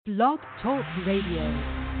Blog Talk Radio.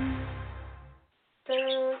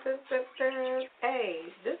 Hey,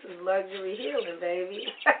 this is luxury healing, baby.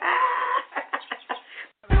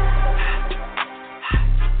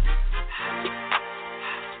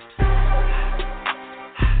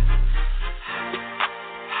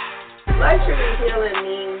 Luxury healing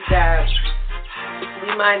means that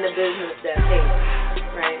we mind the business that pays,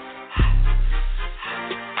 right?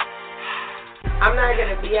 I'm not going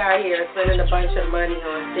to be out here spending a bunch of money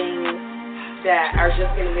on things that are just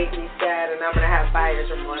going to make me sad and I'm going to have buyer's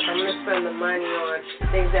remorse. I'm going to spend the money on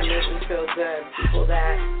things that make me feel good, people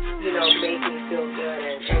that, make me feel good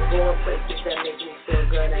and going places that make me feel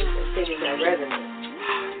good and things that resonate.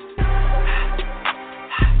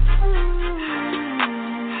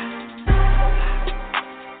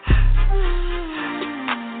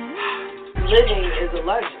 Living is a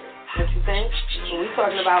luxury. Don't you think? When we're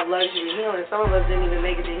talking about luxury healing, some of us didn't even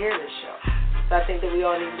make it to hear this show. So I think that we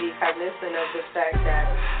all need to be cognizant of the fact that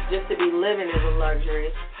just to be living is a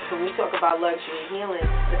luxury. So when we talk about luxury healing,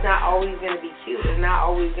 it's not always going to be cute. It's not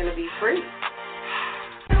always going to be free.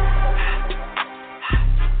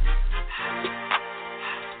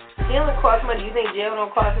 Healing costs money. You think jail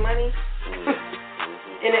don't cost money?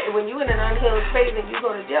 And when you're in an unhealed space and you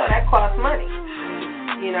go to jail, that costs money.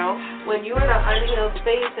 When you're in an unhealed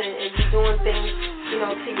space and you're doing things, to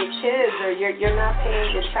your kids, or you're not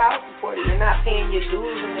paying your child support, or you're not paying your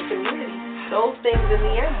dues in the community, those things in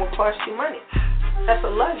the end will cost you money. That's a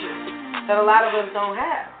luxury that a lot of us don't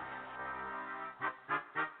have.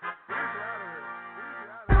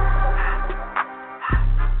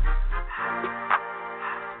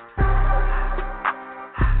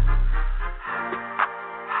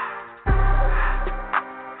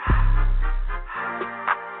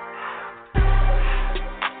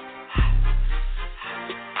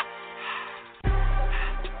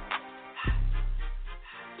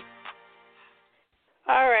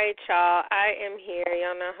 All right, y'all. I am here.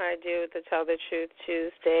 Y'all know how I do with the Tell the Truth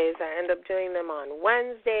Tuesdays. I end up doing them on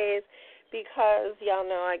Wednesdays because y'all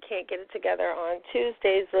know I can't get it together on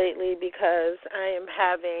Tuesdays lately because I am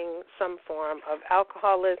having some form of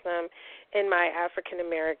alcoholism in my African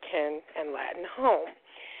American and Latin home.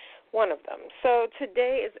 One of them. So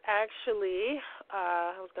today is actually,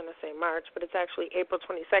 I was going to say March, but it's actually April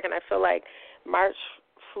 22nd. I feel like March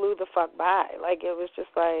flew the fuck by. Like it was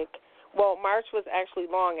just like, well, March was actually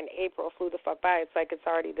long and April flew the fuck by. It's like it's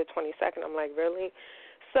already the 22nd. I'm like, really?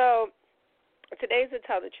 So today's the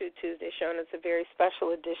Tell the Truth Tuesday show, and it's a very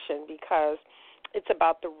special edition because it's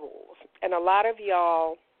about the rules. And a lot of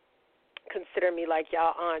y'all consider me like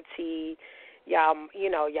y'all auntie, y'all,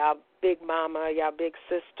 y'all big mama, y'all big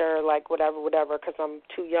sister, like whatever, because I'm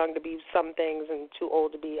too young to be some things and too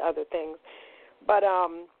old to be other things. But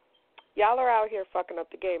y'all are out here fucking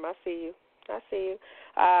up the game. I see you.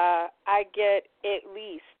 I get at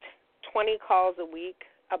least 20 calls a week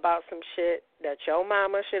about some shit that your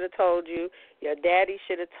mama should have told you, your daddy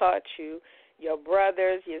should have taught you, your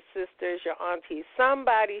brothers, your sisters, your aunties.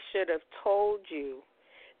 Somebody should have told you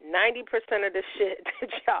 90% of the shit that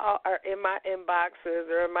y'all are in my inboxes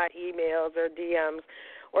or in my emails or DMs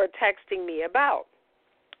or texting me about.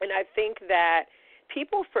 And I think that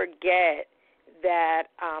people forget that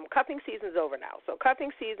cuffing season's over now. So cuffing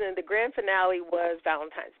season, the grand finale was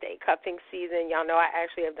Valentine's Day. Cuffing season, y'all know I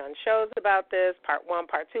actually have done shows about this, part 1,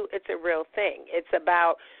 part 2. It's a real thing. It's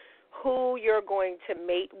about who you're going to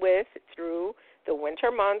mate with through the winter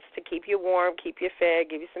months to keep you warm, keep you fed,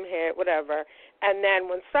 give you some head, whatever. And then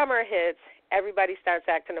when summer hits, everybody starts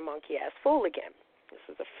acting a monkey-ass fool again. This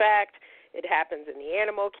is a fact. It happens in the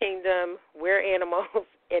animal kingdom. We're animals.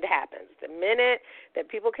 It happens. The minute that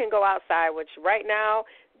people can go outside, which right now,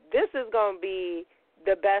 this is going to be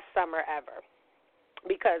the best summer ever.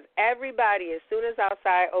 Because everybody, as soon as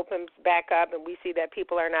outside opens back up and we see that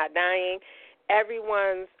people are not dying,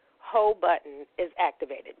 everyone's hoe button is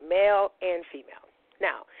activated, male and female.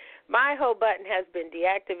 Now, my hoe button has been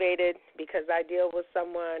deactivated because I deal with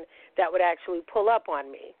someone that would actually pull up on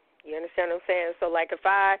me. You understand what I'm saying? So, like, if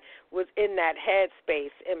I was in that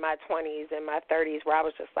headspace in my 20s and my 30s where I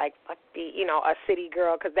was just like, fuck the, a city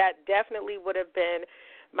girl, because that definitely would have been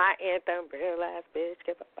my anthem, real ass bitch,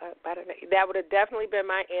 that would have definitely been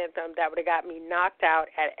my anthem. That would have got me knocked out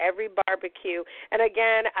at every barbecue. And,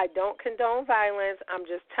 again, I don't condone violence. I'm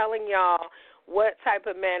just telling y'all what type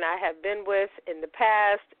of men I have been with in the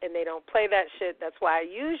past, and they don't play that shit. That's why I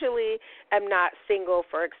usually am not single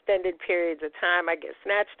for extended periods of time. I get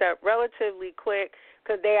snatched up relatively quick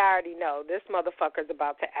because they already know this motherfucker's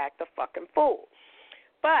about to act a fucking fool.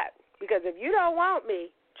 But because if you don't want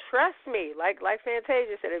me, trust me, like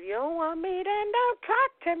Fantasia said, if you don't want me, then don't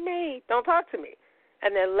talk to me. Don't talk to me.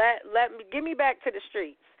 and then give me back to the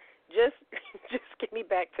streets. Just get me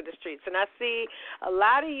back to the streets. And I see a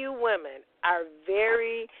lot of you women are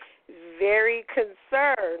very, very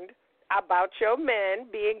concerned about your men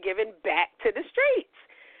being given back to the streets.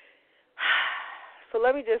 So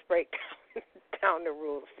let me just break down the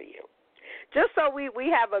rules for you. Just so we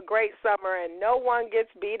have a great summer and no one gets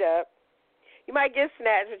beat up. You might get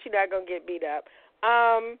snatched, but you're not going to get beat up.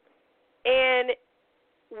 And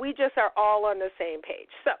we just are all on the same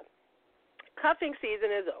page. So cuffing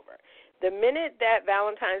season is over. The minute that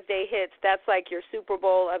Valentine's Day hits, that's like your Super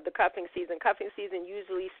Bowl of the cuffing season. Cuffing season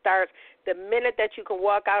usually starts the minute that you can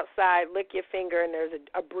walk outside, lick your finger, and there's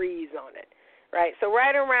a breeze on it, right? So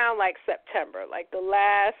right around like September, like the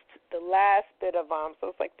last bit of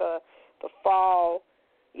so it's like the fall,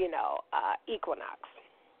 equinox,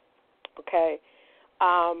 okay?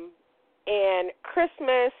 And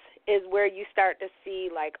Christmas is where you start to see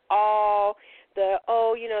like all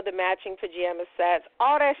the matching pajama sets.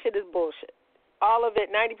 All that shit is bullshit. All of it,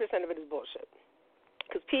 90% of it is bullshit.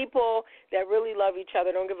 Because people that really love each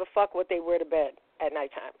other don't give a fuck what they wear to bed at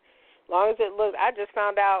nighttime. As long as it looks, I just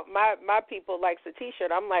found out my people likes a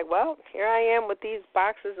T-shirt. I'm like, well, here I am with these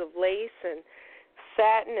boxes of lace and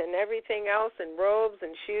satin and everything else and robes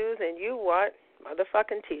and shoes, and you want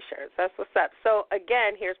motherfucking T-shirts. That's what's up. So,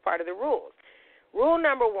 again, here's part of the rules. Rule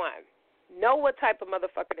number 1, know what type of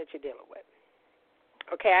motherfucker that you're dealing with.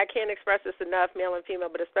 Okay, I can't express this enough, male and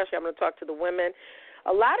female, but especially I'm going to talk to the women.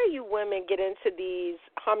 A lot of you women get into these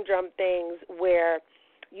humdrum things where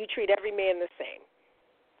you treat every man the same.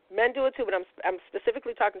 Men do it too, but I'm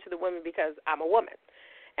specifically talking to the women because I'm a woman,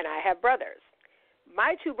 and I have brothers.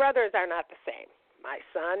 My 2 brothers are not the same. My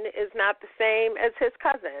son is not the same as his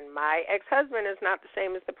cousin. My ex-husband is not the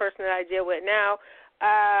same as the person that I deal with now.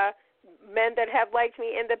 Men that have liked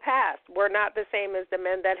me in the past were not the same as the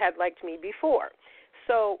men that had liked me before.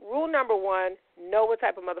 So rule number 1, know what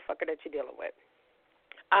type of motherfucker that you're dealing with.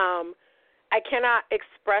 I cannot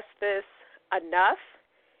express this enough.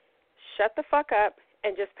 Shut the fuck up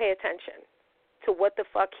and just pay attention to what the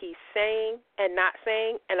fuck he's saying and not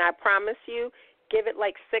saying, and I promise you, give it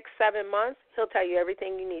like 6-7 months, he'll tell you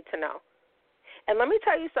everything you need to know. And let me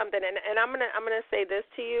tell you something, and I'm gonna say this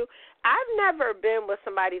to you. I've never been with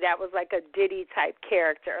somebody that was like a Diddy type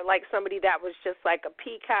character, like somebody that was just like a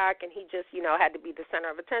peacock and he just, had to be the center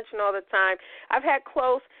of attention all the time. I've had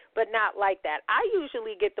close, but not like that. I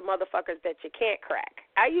usually get the motherfuckers that you can't crack.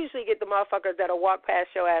 I usually get the motherfuckers that'll walk past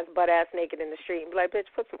your ass butt-ass naked in the street and be like, bitch,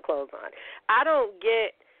 put some clothes on. I don't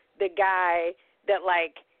get the guy that,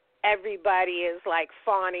 like, everybody is like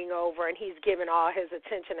fawning over and he's giving all his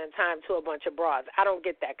attention and time to a bunch of broads. I don't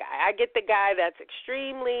get that guy. I get the guy that's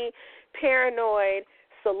extremely paranoid,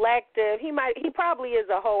 selective. He probably is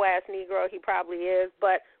a whole ass Negro. He probably is,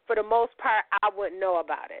 but for the most part, I wouldn't know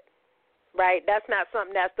about it. Right? That's not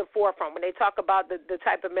something that's the forefront. When they talk about the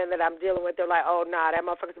type of men that I'm dealing with, they're like, oh, nah, that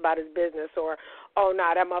motherfucker's about his business, or, oh,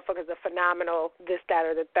 nah, that motherfucker's a phenomenal this, that,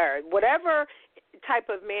 or the third. Whatever type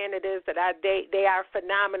of man it is that I date, they are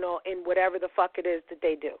phenomenal in whatever the fuck it is that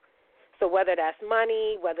they do. So whether that's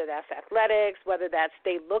money, whether that's athletics, whether that's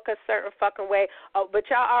they look a certain fucking way, but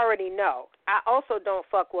y'all already know. I also don't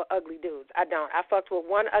fuck with ugly dudes. I don't. I fucked with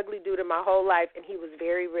one ugly dude in my whole life, and he was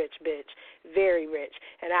very rich, bitch, very rich.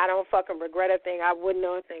 And I don't fucking regret a thing. I wouldn't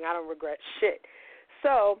know a thing. I don't regret shit.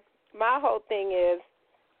 So my whole thing is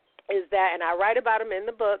that, and I write about him in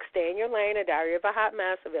the book, Stay in Your Lane, A Diary of a Hot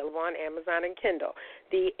Mess, available on Amazon and Kindle,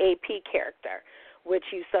 the AP character, which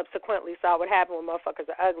you subsequently saw what happened when motherfuckers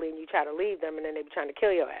are ugly and you try to leave them and then they be trying to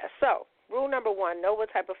kill your ass. So, rule number 1, know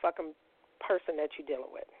what type of fucking person that you're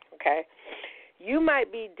dealing with, okay? You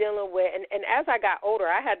might be dealing with, and as I got older,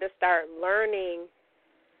 I had to start learning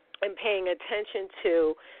and paying attention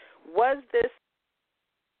to, was this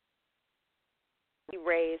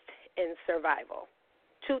raised in survival?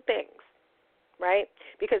 2 things, right?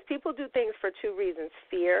 Because people do things for 2 reasons,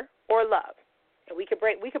 fear or love. And we could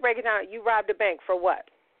break it down. You robbed a bank for what?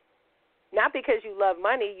 Not because you love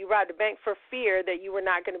money. You robbed a bank for fear that you were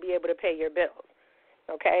not going to be able to pay your bills.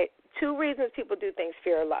 Okay? 2 reasons people do things,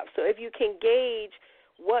 fear or love. So if you can gauge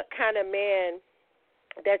what kind of man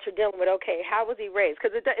that you're dealing with, okay, how was he raised?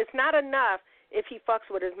 Because it's not enough if he fucks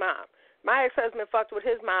with his mom. My ex-husband fucked with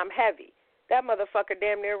his mom heavy. That motherfucker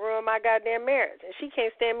damn near ruined my goddamn marriage. And she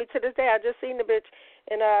can't stand me to this day. I just seen the bitch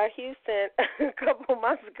in Houston a couple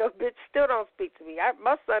months ago. Bitch still don't speak to me.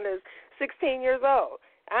 My son is 16 years old.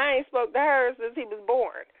 I ain't spoke to her since he was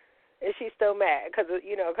born. And she's still mad because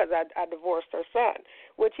I divorced her son,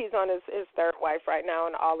 which he's on his 3rd wife right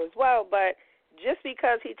now and all as well. But just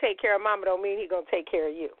because he take care of mama don't mean he going to take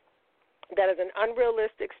care of you. That is an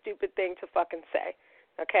unrealistic, stupid thing to fucking say.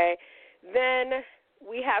 okay? Then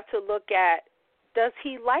we have to look at, does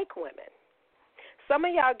he like women? Some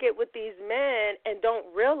of y'all get with these men and don't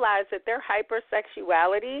realize that their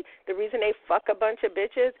hypersexuality, the reason they fuck a bunch of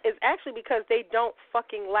bitches, is actually because they don't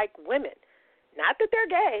fucking like women. Not that they're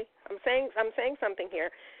gay. I'm saying something here.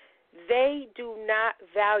 They do not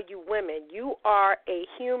value women. You are a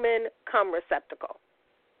human cum receptacle.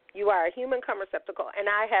 You are a human cum receptacle. And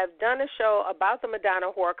I have done a show about the Madonna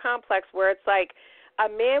whore complex where it's like a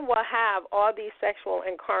man will have all these sexual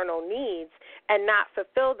and carnal needs and not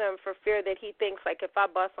fulfill them for fear that he thinks, like, if I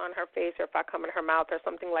bust on her face or if I come in her mouth or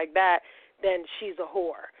something like that, then she's a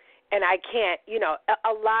whore. And I can't,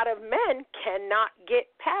 a lot of men cannot get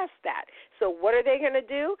past that. So what are they going to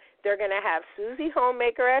do? They're going to have Susie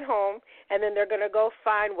Homemaker at home, and then they're going to go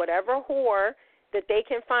find whatever whore that they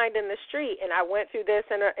can find in the street. And I went through this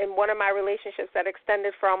in one of my relationships that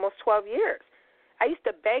extended for almost 12 years. I used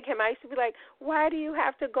to beg him. I used to be like, why do you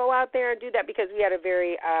have to go out there and do that? Because we had a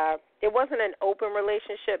very, it wasn't an open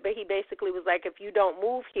relationship, but he basically was like, if you don't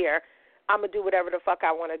move here, I'm going to do whatever the fuck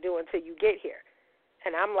I want to do until you get here.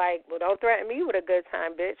 And I'm like, well, don't threaten me with a good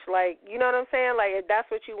time, bitch. Like, you know what I'm saying? Like, if that's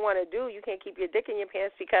what you want to do, you can't keep your dick in your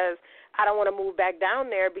pants because I don't want to move back down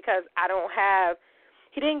there because I don't have,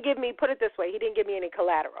 he didn't give me, put it this way, he didn't give me any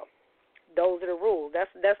collateral. Those are the rules.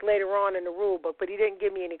 That's later on in the rule book, but he didn't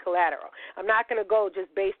give me any collateral. I'm not going to go just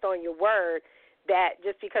based on your word that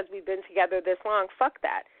just because we've been together this long, fuck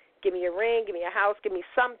that. Give me a ring, give me a house, give me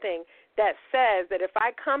something that says that if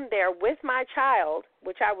I come there with my child,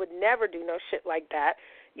 which I would never do no shit like that,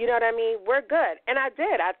 you know what I mean, we're good. And I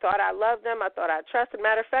did. I thought I loved him. I thought I trusted.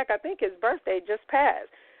 Matter of fact, I think his birthday just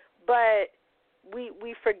passed. But we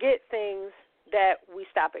forget things that we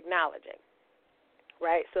stop acknowledging.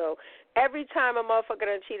 Right? So every time a motherfucker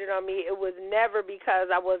done cheated on me, it was never because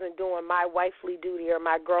I wasn't doing my wifely duty or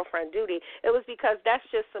my girlfriend duty. It was because that's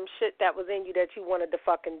just some shit that was in you that you wanted to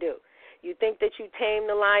fucking do. You think that you tamed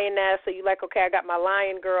the lioness, so you like, okay, I got my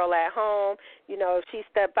lion girl at home. If she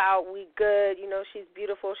step out, we good. She's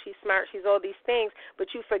beautiful, she's smart, she's all these things. But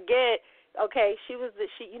you forget, okay,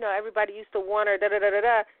 everybody used to want her,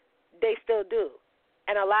 da-da-da-da-da. They still do.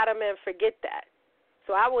 And a lot of men forget that.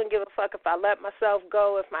 So I wouldn't give a fuck if I let myself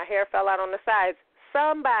go, if my hair fell out on the sides.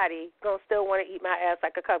 Somebody going to still want to eat my ass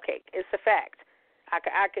like a cupcake. It's a fact.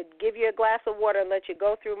 I could give you a glass of water and let you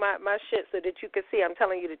go through my shit so that you could see I'm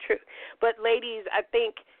telling you the truth. But, ladies, I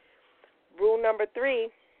think rule number 3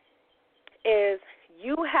 is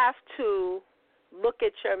you have to look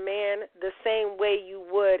at your man the same way you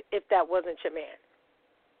would if that wasn't your man.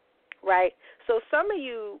 Right? So some of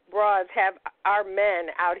you broads have our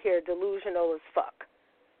men out here delusional as fuck.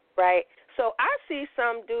 Right? So I see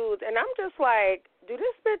some dudes, and I'm just like, do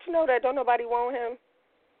this bitch know that don't nobody want him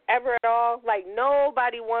ever at all? Like,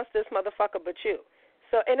 nobody wants this motherfucker but you.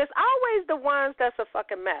 So, and it's always the ones that's a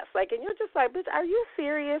fucking mess. Like, and you're just like, bitch, are you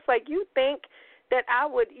serious? Like, you think that I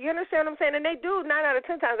would, you understand what I'm saying? And they do 9 out of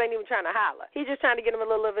 10 times ain't even trying to holler. He's just trying to get him a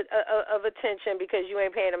little of attention because you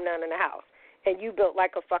ain't paying him none in the house. And you built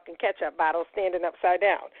like a fucking ketchup bottle standing upside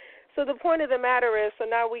down. So the point of the matter is, so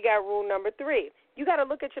now we got rule number 3. You got to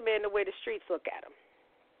look at your man the way the streets look at him.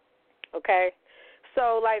 Okay?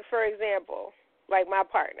 So, like, for example, like my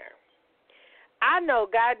partner. I know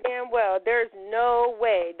goddamn well there's no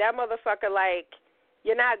way that motherfucker, like,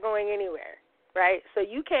 you're not going anywhere, right? So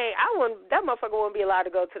you can't, that motherfucker wouldn't be allowed to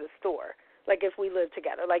go to the store, like, if we lived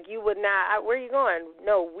together. Like, you would not, where are you going?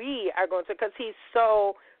 No, we are going to, because he's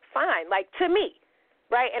so fine, like, to me,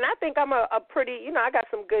 right? And I think I'm a pretty, I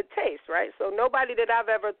got some good taste, right? So nobody that I've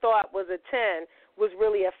ever thought was a 10 was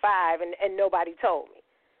really a 5, and nobody told me.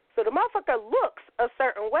 So the motherfucker looks a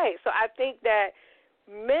certain way. So I think that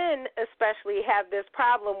men especially have this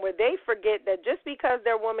problem where they forget that just because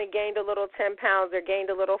their woman gained a little 10 pounds or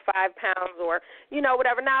gained a little 5 pounds or,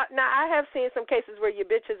 whatever. Now I have seen some cases where your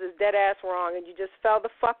bitches is dead ass wrong and you just fell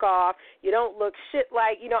the fuck off. You don't look shit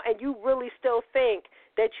like, and you really still think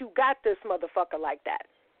that you got this motherfucker like that.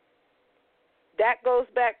 That goes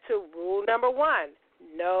back to rule number 1.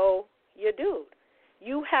 Know your dude.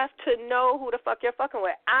 You have to know who the fuck you're fucking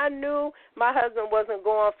with. I knew my husband wasn't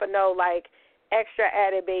going for no, like, extra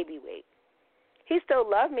added baby weight. He still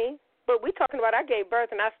loved me, but we talking about I gave birth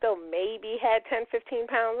and I still maybe had 10, 15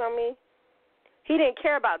 pounds on me. He didn't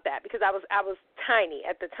care about that because I was tiny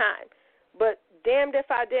at the time. But damned if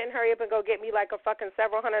I didn't hurry up and go get me like a fucking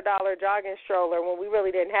several $100 jogging stroller when we really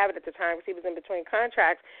didn't have it at the time because he was in between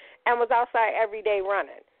contracts and was outside every day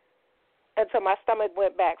running until my stomach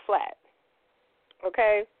went back flat.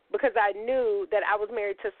 Okay? Because I knew that I was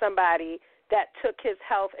married to somebody that took his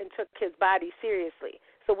health and took his body seriously.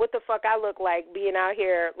 So what the fuck I look like being out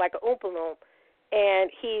here like a Oompa Loomp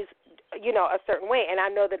and he's, a certain way. And I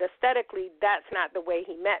know that aesthetically that's not the way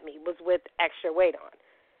he met me, was with extra weight on.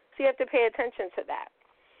 So you have to pay attention to that,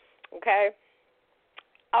 okay?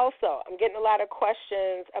 Also, I'm getting a lot of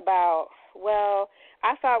questions about, well,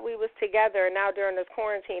 I thought we was together, and now during this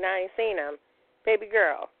quarantine I ain't seen him. Baby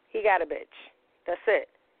girl, he got a bitch. That's it.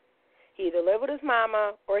 He either live with his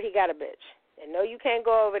mama or he got a bitch. And no, you can't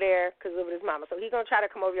go over there because live with his mama. So he's going to try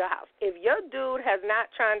to come over your house. If your dude has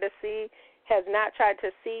not tried to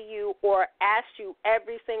see you or asked you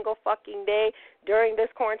every single fucking day during this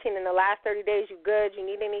quarantine in the last 30 days, you good, you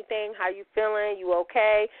need anything, how you feeling, you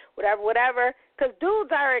okay, whatever, because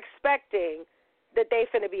dudes are expecting that they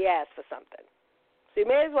finna be asked for something. So you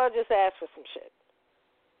may as well just ask for some shit.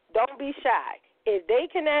 Don't be shy. If they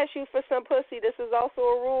can ask you for some pussy, this is also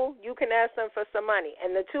a rule, you can ask them for some money. And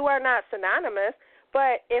the two are not synonymous,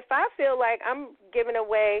 but if I feel like I'm giving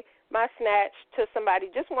away my snatch to somebody,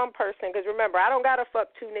 just one person, because remember, I don't got to fuck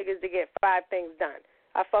two niggas to get 5 things done.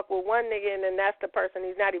 I fuck with one nigga, and then that's the person.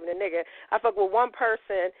 He's not even a nigga. I fuck with one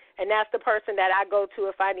person, and that's the person that I go to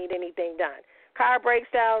if I need anything done. Car breaks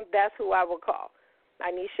down, that's who I will call. I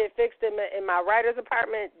need shit fixed in my writer's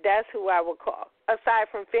apartment, that's who I will call, aside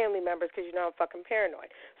from family members, because I'm fucking paranoid.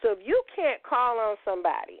 So if you can't call on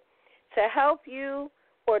somebody to help you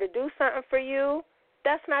or to do something for you,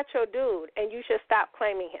 that's not your dude, and you should stop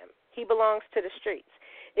claiming him. He belongs to the streets.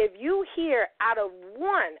 If you hear out of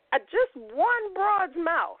just one broad's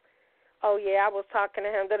mouth, oh, yeah, I was talking to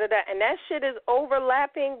him, and that shit is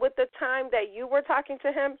overlapping with the time that you were talking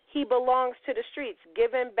to him, he belongs to the streets,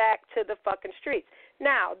 given back to the fucking streets.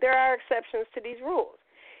 Now, there are exceptions to these rules.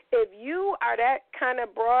 If you are that kind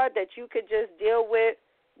of broad that you could just deal with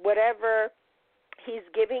whatever he's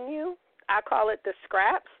giving you, I call it the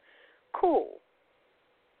scraps, cool,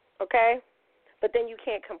 okay? But then you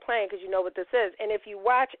can't complain because you know what this is. And if you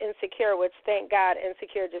watch Insecure, which thank God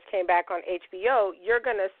Insecure just came back on HBO, you're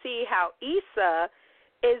going to see how Issa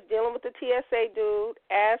is dealing with the TSA dude,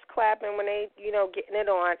 ass clapping when they, getting it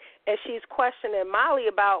on, and she's questioning Molly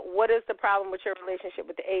about what is the problem with your relationship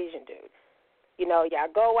with the Asian dude. Y'all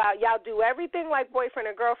go out, y'all do everything like boyfriend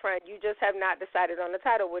and girlfriend. You just have not decided on the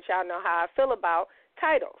title, which y'all know how I feel about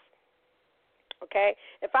titles. Okay?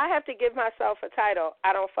 If I have to give myself a title,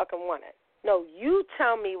 I don't fucking want it. No, you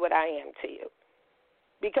tell me what I am to you.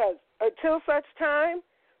 Because until such time,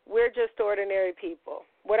 we're just ordinary people.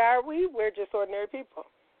 What are we? We're just ordinary people.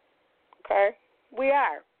 Okay? We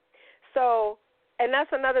are. So, and that's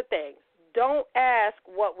another thing. Don't ask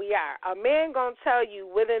what we are. A man going to tell you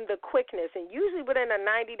within the quickness, and usually within a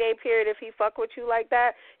 90-day period, if he fuck with you like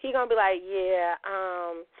that, he going to be like, yeah,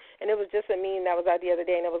 and it was just a meme that was out the other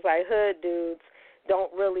day, and it was like, hood dudes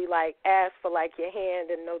don't really, ask for, your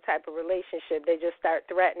hand in no type of relationship. They just start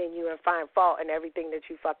threatening you and find fault in everything that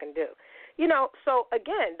you fucking do. So,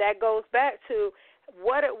 again, that goes back to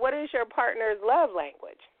what is your partner's love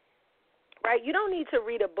language, right? You don't need to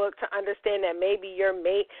read a book to understand that maybe your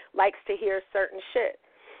mate likes to hear certain shit.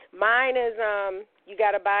 Mine is you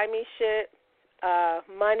got to buy me shit.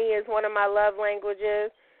 Money is one of my love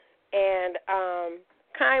languages, and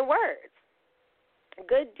kind words.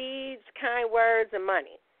 Good deeds, kind words, and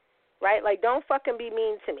money, right? Don't fucking be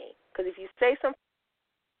mean to me. Because if you say some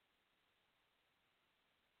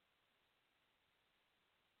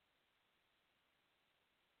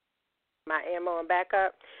my ammo and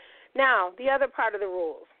backup. Now, the other part of the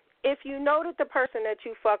rules. If you know that the person that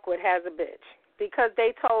you fuck with has a bitch because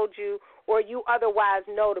they told you or you otherwise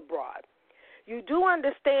know the broad, you do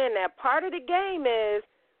understand that part of the game is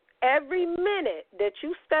every minute that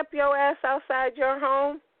you step your ass outside your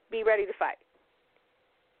home, be ready to fight.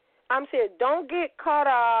 I'm saying don't get caught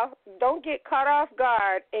off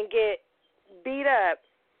guard and get beat up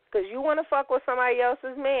because you want to fuck with somebody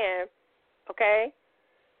else's man, okay?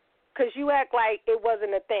 Because you act like it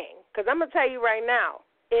wasn't a thing. Because I'm going to tell you right now,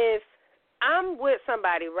 if I'm with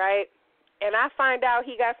somebody, right, and I find out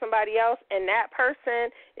he got somebody else and that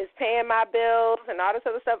person is paying my bills and all this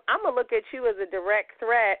other stuff, I'm going to look at you as a direct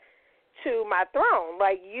threat to my throne.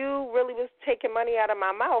 You really was taking money out of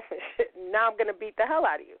my mouth and shit. Now I'm going to beat the hell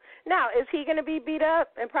out of you. Now, is he going to be beat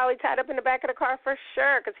up and probably tied up in the back of the car? For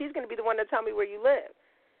sure, because he's going to be the one to tell me where you live,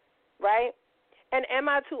 right? And am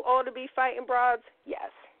I too old to be fighting broads?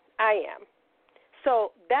 Yes, I am.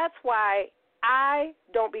 So that's why I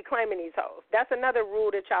don't be claiming these hoes. That's another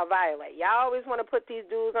rule that y'all violate. Y'all always want to put these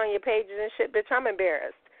dudes on your pages and shit. Bitch, I'm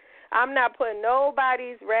embarrassed. I'm not putting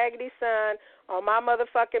nobody's raggedy son on my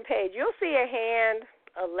motherfucking page. You'll see a hand,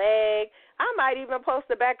 a leg. I might even post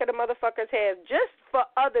the back of the motherfucker's head just for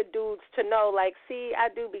other dudes to know, see, I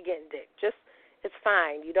do be getting dick. Just, it's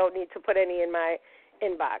fine. You don't need to put any in my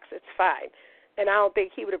inbox. It's fine. And I don't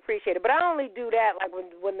think he would appreciate it. But I only do that like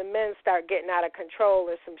when the men start getting out of control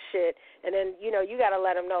or some shit. And then, you got to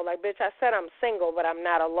let them know, like, bitch, I said I'm single, but I'm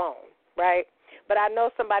not alone, right? But I know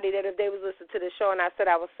somebody that if they was listening to the show and I said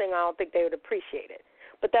I was single, I don't think they would appreciate it.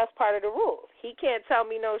 But that's part of the rules. He can't tell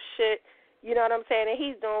me no shit, you know what I'm saying, and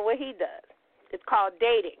he's doing what he does. It's called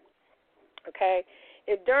dating, okay?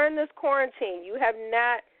 If during this quarantine you have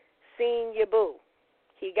not seen your boo,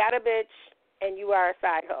 he got a bitch and you are a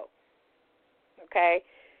side hoe. Okay?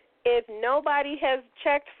 If nobody has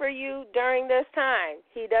checked for you during this time,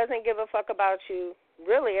 he doesn't give a fuck about you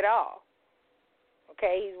really at all.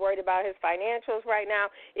 Okay? He's worried about his financials right now.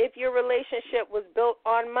 If your relationship was built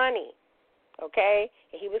on money, okay,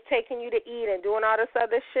 and he was taking you to eat and doing all this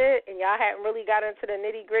other shit, and y'all hadn't really got into the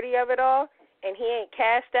nitty-gritty of it all, and he ain't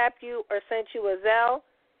cashed-apped you or sent you a Zelle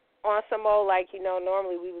on some old, like,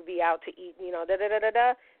 normally we would be out to eat,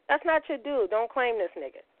 da-da-da-da-da, that's not your dude. Don't claim this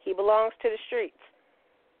nigga. He belongs to the streets.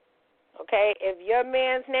 Okay? If your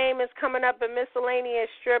man's name is coming up in miscellaneous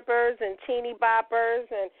strippers and teeny boppers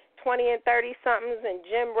and 20 and 30-somethings and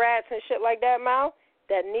gym rats and shit like that, Mal,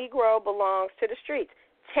 that Negro belongs to the streets.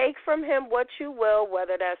 Take from him what you will,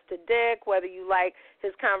 whether that's the dick, whether you like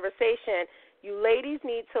his conversation. You ladies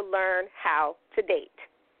need to learn how to date.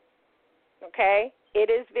 Okay? It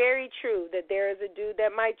is very true that there is a dude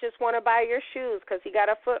that might just want to buy your shoes because he got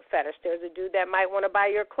a foot fetish. There's a dude that might want to buy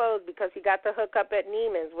your clothes because he got the hookup at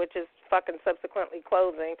Neiman's, which is fucking subsequently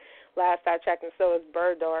closing. Last I checked, and so is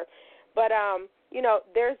Bergdorf. But,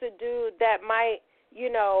 there's a dude that might,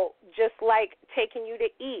 just like taking you to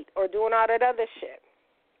eat or doing all that other shit.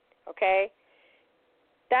 Okay?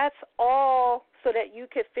 That's all so that you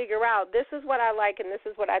could figure out this is what I like and this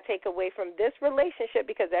is what I take away from this relationship,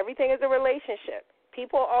 because everything is a relationship.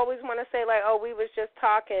 People always want to say, like, oh, we was just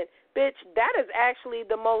talking. Bitch, that is actually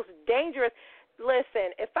the most dangerous.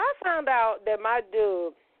 Listen, if I found out that my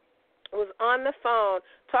dude was on the phone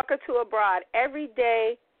talking to a broad every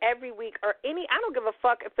day, every week, or I don't give a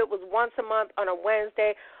fuck if it was once a month on a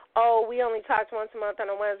Wednesday. Oh, we only talked once a month on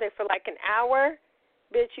a Wednesday for like an hour.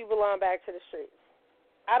 Bitch, you belong back to the streets.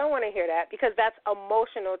 I don't want to hear that because that's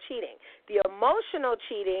emotional cheating. The emotional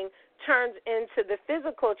cheating turns into the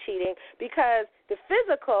physical cheating because the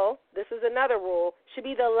physical, this is another rule, should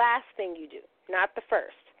be the last thing you do, not the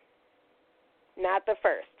first. Not the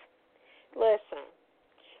first. Listen,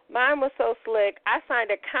 mine was so slick. I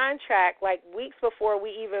signed a contract like weeks before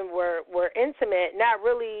we even were intimate, not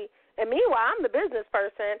really. And meanwhile, I'm the business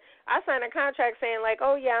person. I signed a contract saying, like,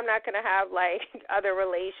 oh, yeah, I'm not going to have, like, other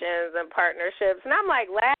relations and partnerships. And I'm like,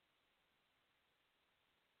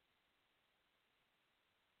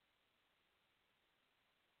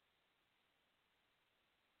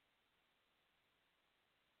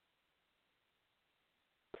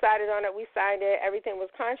 decided on it. We signed it. Everything was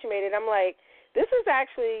consummated. I'm like, this is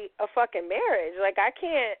actually a fucking marriage. Like, I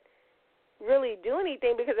can't really do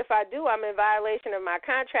anything because if I do, I'm in violation of my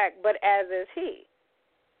contract, but as is he.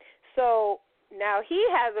 So now he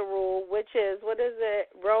has a rule, which is, what is it?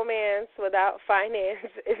 Romance without finance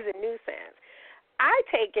is a nuisance. I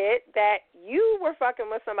take it that you were fucking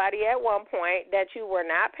with somebody at one point that you were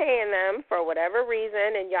not paying them for whatever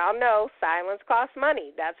reason, and y'all know silence costs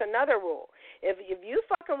money. That's another rule. If you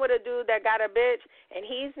fucking with a dude that got a bitch and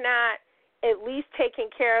he's not at least taking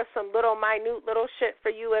care of some little minute little shit for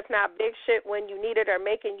you, if not big shit when you need it, or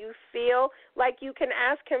making you feel like you can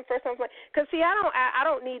ask him for something. Because, see, I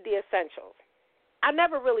don't need the essentials. I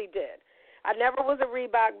never really did. I never was a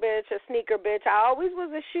Reebok bitch, a sneaker bitch. I always was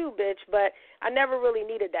a shoe bitch, but I never really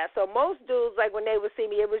needed that. So most dudes, like, when they would see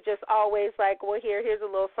me, it was just always like, well, here's a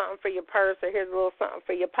little something for your purse, or here's a little something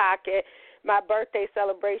for your pocket. My birthday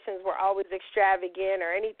celebrations were always extravagant or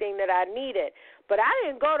anything that I needed. But I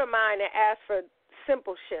didn't go to mine and ask for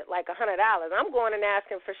simple shit like $100. I'm going and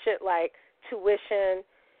asking for shit like tuition.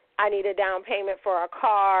 I need a down payment for a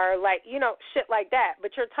car, like, shit like that.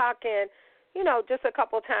 But you're talking, just a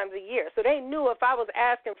couple times a year. So they knew if I was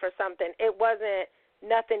asking for something, it wasn't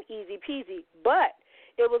nothing easy peasy. But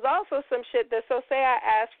it was also some shit that, so say I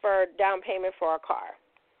asked for down payment for a car,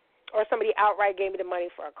 or somebody outright gave me the money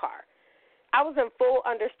for a car. I was in full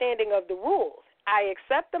understanding of the rules. I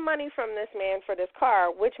accept the money from this man for this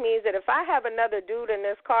car, which means that if I have another dude in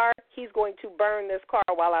this car, he's going to burn this car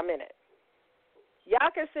while I'm in it.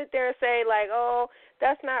 Y'all can sit there and say, like, oh,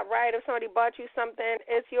 that's not right. If somebody bought you something,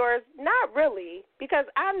 it's yours. Not really, because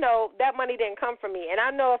I know that money didn't come from me. And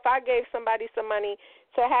I know if I gave somebody some money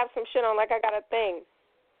to have some shit on, like I got a thing,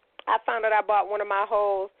 I found out I bought one of my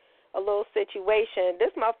hoes a little situation.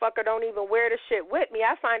 This motherfucker don't even wear the shit with me.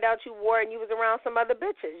 I find out you wore it and you was around some other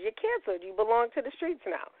bitches. You're canceled. You belong to the streets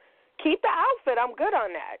now. Keep the outfit. I'm good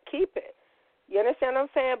on that. Keep it. You understand what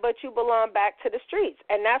I'm saying? But you belong back to the streets.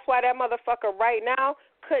 And that's why that motherfucker right now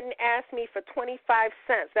couldn't ask me for 25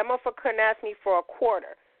 cents. That motherfucker couldn't ask me for a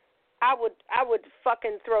quarter. I would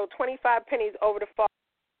fucking throw 25 pennies over the phone.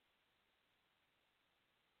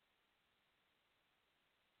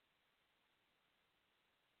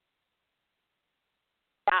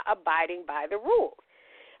 Not abiding by the rules.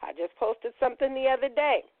 I just posted something the other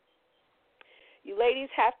day. You ladies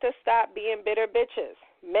have to stop being bitter bitches.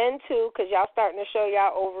 Men too, because y'all starting to show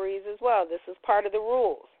y'all ovaries as well. This is part of the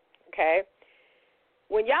rules, okay?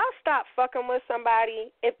 When y'all stop fucking with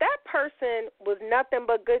somebody, if that person was nothing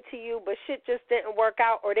but good to you, but shit just didn't work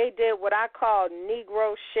out, or they did what I call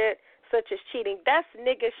Negro shit, such as cheating, that's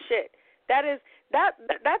nigga shit. That is not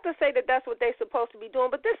to say that that's what they're supposed to be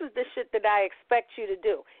doing, but this is the shit that I expect you to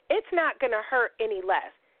do. It's not going to hurt any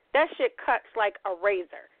less. That shit cuts like a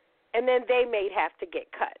razor, and then they may have to get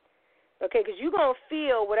cut. Okay, because you're going to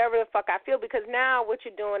feel whatever the fuck I feel, because now what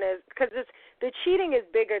you're doing is, because the cheating is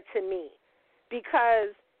bigger to me,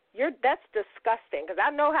 because that's disgusting, because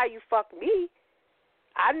I know how you fuck me.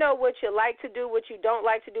 I know what you like to do, what you don't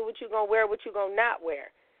like to do, what you're going to wear, what you're going to not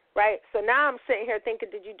wear, right? So now I'm sitting here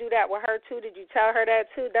thinking, did you do that with her too? Did you tell her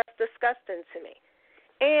that too? That's disgusting to me.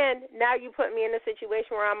 And now you put me in a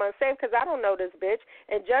situation where I'm unsafe because I don't know this bitch.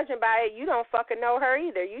 And judging by it, you don't fucking know her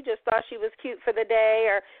either. You just thought she was cute for the day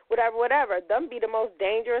or whatever. Them be the most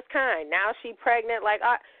dangerous kind. Now she pregnant. Like,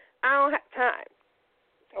 I don't have time.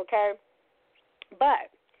 Okay?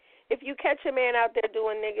 But if you catch a man out there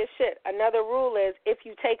doing nigga shit, another rule is if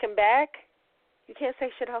you take him back, you can't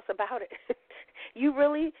say shit else about it. You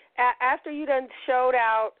really, after you done showed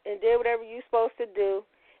out and did whatever you supposed to do,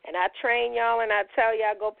 and I train y'all and I tell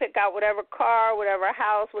y'all go pick out whatever car, whatever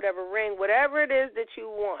house, whatever ring, whatever it is that you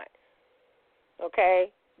want, okay,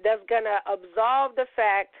 that's going to absolve the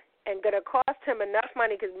fact and going to cost him enough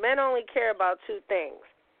money, because men only care about two things,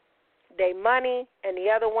 they money, and the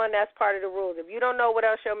other one, that's part of the rules. If you don't know what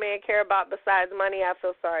else your man care about besides money, I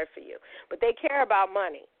feel sorry for you. But they care about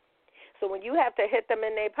money. So when you have to hit them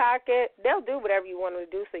in their pocket, they'll do whatever you want them to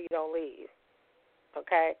do so you don't leave,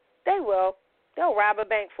 okay? They will. They'll rob a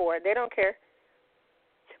bank for it. They don't care.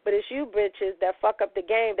 But it's you bitches that fuck up the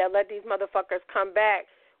game, that let these motherfuckers come back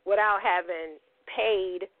without having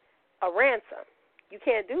paid a ransom. You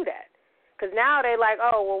can't do that. Because now they like,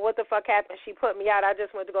 oh, well, what the fuck happened? She put me out. I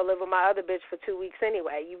just went to go live with my other bitch for 2 weeks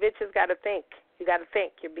anyway. You bitches got to think. You got to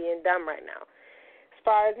think. You're being dumb right now. As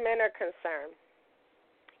far as men are concerned,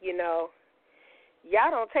 you know,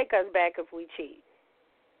 y'all don't take us back if we cheat.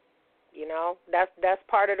 You know, that's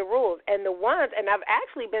part of the rules. And the ones, and I've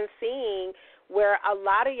actually been seeing where a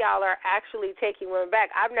lot of y'all are actually taking women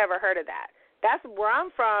back. I've never heard of that. That's where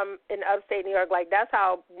I'm from in upstate New York. Like, that's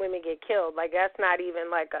how women get killed. Like, that's not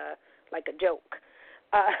even like a joke.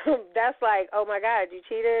 That's like, oh my God, you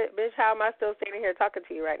cheated, bitch. How am I still standing here talking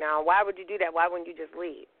to you right now? Why would you do that? Why wouldn't you just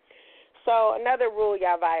leave? So another rule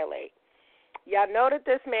y'all violate. Y'all know that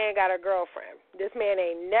this man got a girlfriend. This man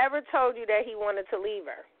ain't never told you that he wanted to leave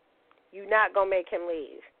her. You're not going to make him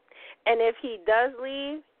leave. And if he does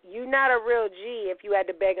leave, you're not a real G if you had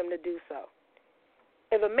to beg him to do so.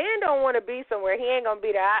 If a man don't want to be somewhere, he ain't going to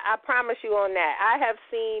be there. I promise you on that. I have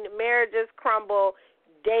seen marriages crumble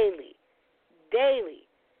daily. Daily.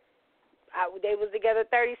 They was together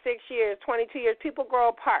 36 years, 22 years. People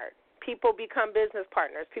grow apart. People become business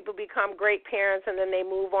partners. People become great parents, and then they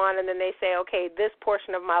move on, and then they say, okay, this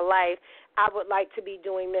portion of my life, I would like to be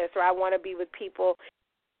doing this, or I want to be with people.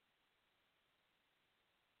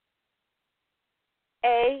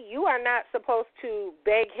 You are not supposed to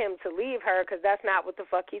beg him to leave her, because that's not what the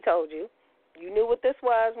fuck he told you. You knew what this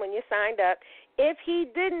was when you signed up. If he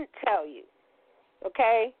didn't tell you,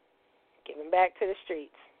 okay, give him back to the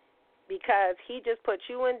streets, because he just put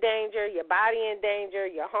you in danger, your body in danger,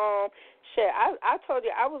 your home. Shit, I told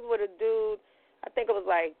you I was with a dude, I think it was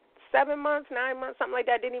like 7 months, 9 months, something like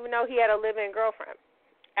that. Didn't even know he had a live-in girlfriend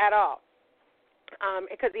at all,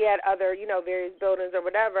 because he had other, various buildings or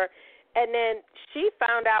whatever. And then she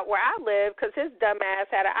found out where I live because his dumb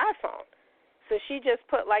ass had an iPhone. So she just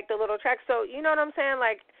put, like, the little track. So, you know what I'm saying?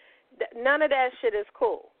 Like, none of that shit is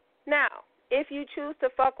cool. Now, if you choose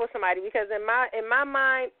to fuck with somebody, because in my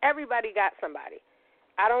mind, everybody got somebody.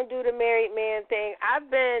 I don't do the married man thing.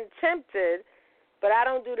 I've been tempted, but I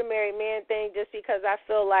don't do the married man thing just because I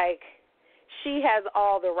feel like she has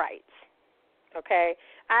all the rights. Okay?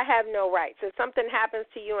 I have no rights. If something happens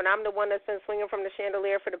to you and I'm the one that's been swinging from the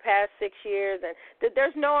chandelier for the past 6 years, and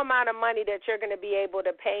there's no amount of money that you're going to be able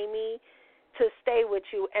to pay me to stay with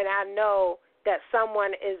you, and I know that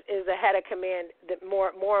someone is ahead of command, that more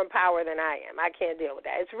in power than I am. I can't deal with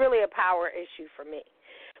that. It's really a power issue for me.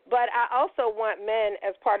 But I also want men,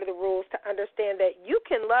 as part of the rules, to understand that you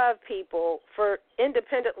can love people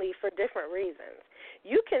independently for different reasons.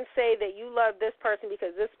 You can say that you love this person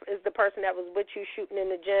because this is the person that was with you shooting in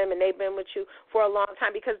the gym and they've been with you for a long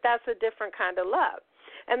time, because that's a different kind of love.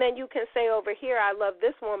 And then you can say over here, I love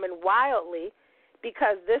this woman wildly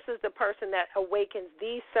because this is the person that awakens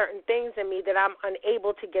these certain things in me that I'm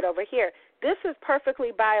unable to get over here. This is perfectly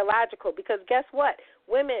biological, because guess what?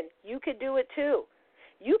 Women, you could do it too.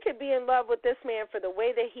 You could be in love with this man for the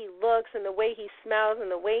way that he looks and the way he smells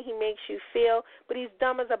and the way he makes you feel, but he's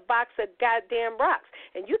dumb as a box of goddamn rocks.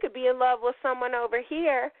 And you could be in love with someone over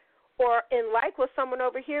here or in like with someone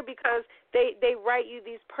over here because they write you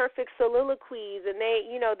these perfect soliloquies and they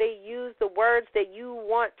use the words that you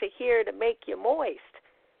want to hear to make you moist.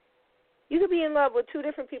 You could be in love with two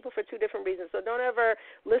different people for two different reasons. So don't ever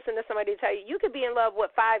listen to somebody tell you could be in love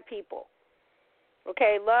with 5 people.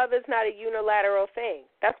 Okay, love is not a unilateral thing.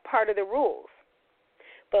 That's part of the rules.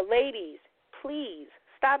 But ladies, please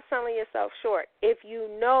stop selling yourself short. If you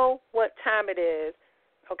know what time it is,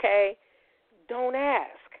 okay, don't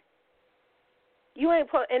ask. You ain't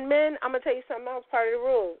and men, I'm going to tell you something else, part of the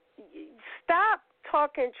rules. Stop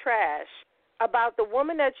talking trash about the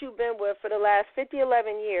woman that you've been with for the last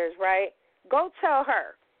 11 years, right? Go tell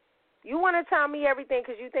her. You want to tell me everything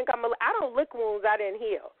because you think I don't lick wounds I didn't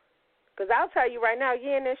heal. Because I'll tell you right now,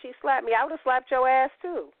 and then she slapped me, I would have slapped your ass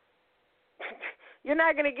too. You're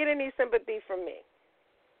not going to get any sympathy from me.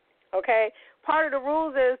 Okay? Part of the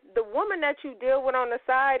rules is the woman that you deal with on the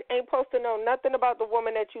side ain't supposed to know nothing about the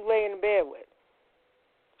woman that you lay in the bed with.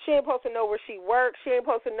 She ain't supposed to know where she works. She ain't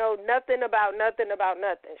supposed to know nothing about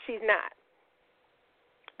nothing. She's not.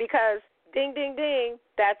 Because, ding, ding, ding,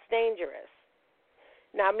 that's dangerous.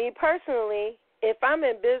 Now, me personally, if I'm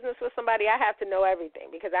in business with somebody, I have to know everything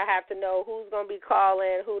because I have to know who's going to be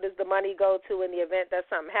calling, who does the money go to in the event that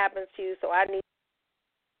something happens to you. So I need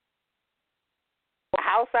a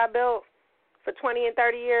house I built for 20 and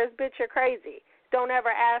 30 years. Bitch, you're crazy. Don't ever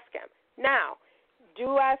ask him. Now,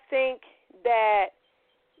 do I think that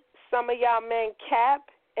some of y'all men cap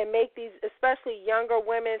and make these, especially younger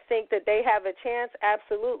women, think that they have a chance?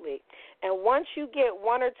 Absolutely. And once you get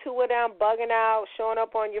 1 or 2 of them bugging out, showing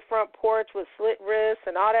up on your front porch with slit wrists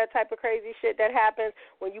and all that type of crazy shit that happens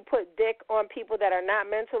when you put dick on people that are not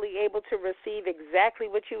mentally able to receive exactly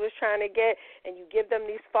what you was trying to get, and you give them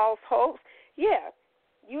these false hopes, yeah,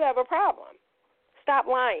 you have a problem. Stop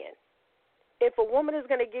lying. If a woman is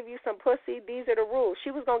going to give you some pussy, these are the rules.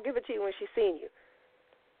 She was going to give it to you when she seen you.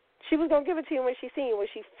 She was going to give it to you when she seen you. When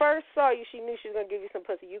she first saw you, she knew she was going to give you some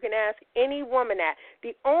pussy. You can ask any woman that.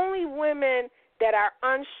 The only women that are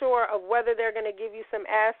unsure of whether they're going to give you some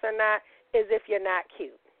ass or not is if you're not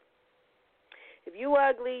cute. If you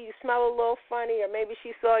ugly, you smell a little funny, or maybe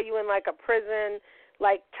she saw you in like a prison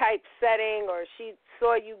like type setting, or she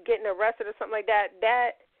saw you getting arrested or something like that,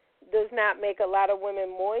 that does not make a lot of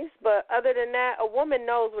women moist. But other than that, a woman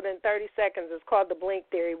knows within 30 seconds. It's called the blink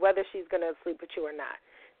theory, whether she's going to sleep with you or not.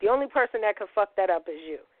 The only person that can fuck that up is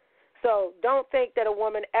you. So don't think that a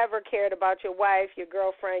woman ever cared about your wife, your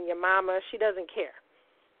girlfriend, your mama. She doesn't care,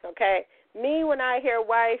 okay? Me, when I hear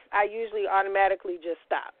wife, I usually automatically just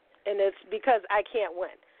stop, and it's because I can't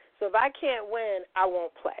win. So if I can't win, I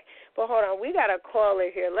won't play. But hold on, we got a caller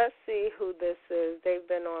here. Let's see who this is. They've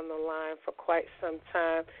been on the line for quite some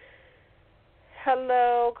time.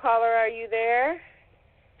 Hello, caller, are you there?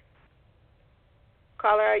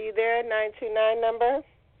 Caller, are you there? 929 number?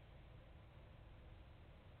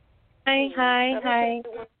 Hi.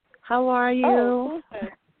 How are you? Oh, who's this?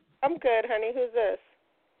 I'm good, honey. Who's this?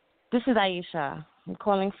 This is Aisha. I'm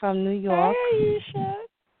calling from New York. Hi, Aisha.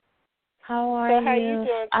 How are you? So how you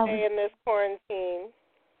doing today in this quarantine?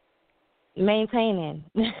 Maintaining.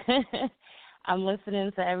 I'm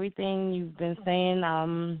listening to everything you've been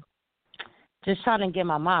saying. Just trying to get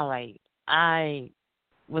my mind right. I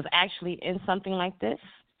was actually in something like this,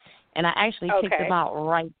 and I actually kicked him out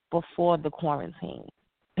right before the quarantine.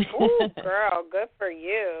 Ooh, girl, good for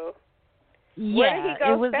you. Yeah, where did he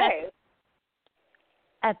go stay?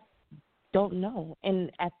 I don't know.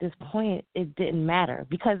 And at this point, it didn't matter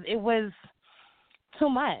because it was too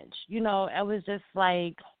much. You know, it was just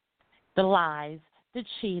like the lies, the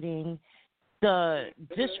cheating, the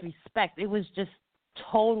disrespect. It was just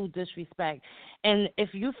total disrespect. And if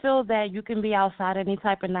you feel that you can be outside any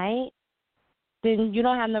type of night, then you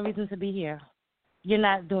don't have no reason to be here. You're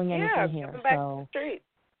not doing anything here. Back to the street.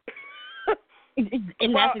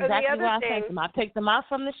 And that's exactly what I said to him. I picked him out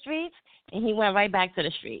from the streets, and he went right back to the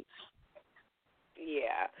streets.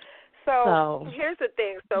 Yeah. So here's the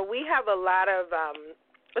thing. So we have a lot of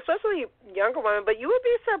especially younger women. But you would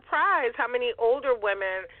be surprised how many older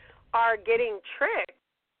women are getting tricked.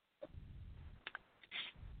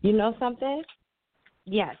 You know something?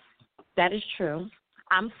 Yes, that is true.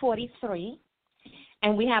 I'm 43,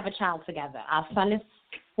 and we have a child together. Our son is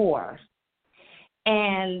 4,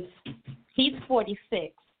 and he's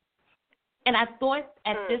 46. And I thought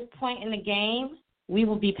at this point in the game, we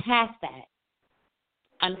will be past that.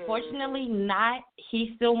 Unfortunately, not.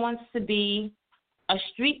 He still wants to be a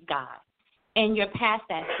street guy, and you're past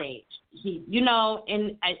that stage.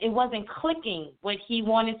 And it wasn't clicking what he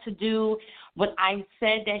wanted to do, what I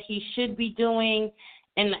said that he should be doing,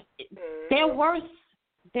 and they're worse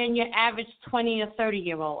than your average 20 or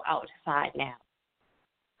 30-year-old outside now.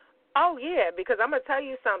 Oh yeah, because I'm gonna tell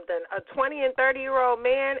you something. A 20 and 30-year-old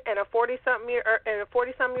man and a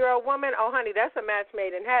 40-something-year-old woman. Oh honey, that's a match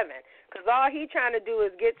made in heaven. Because all he trying to do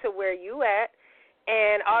is get to where you at,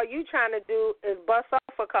 and all you trying to do is bust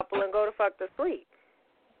off a couple and go to fuck to sleep.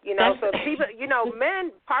 So people,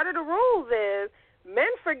 men. Part of the rules is men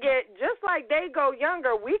forget. Just like they go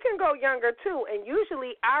younger, we can go younger too. And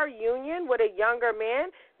usually, our union with a younger man,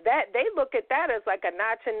 that they look at that as like a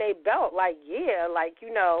notch in their belt. Like, yeah,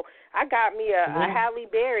 I got me a Halle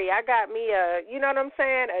Berry. I got me a, you know what I'm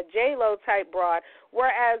saying, a J-Lo type broad.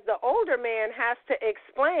 Whereas the older man has to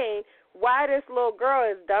explain why this little girl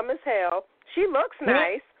is dumb as hell. She looks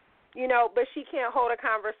nice, but she can't hold a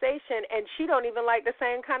conversation, and she don't even like the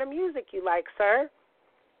same kind of music you like, sir.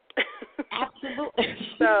 Absolutely.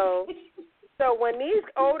 So when these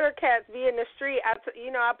older cats be in the street,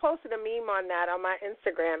 I posted a meme on that on my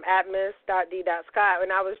Instagram, @miss.d.scott,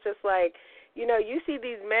 and I was just like, you see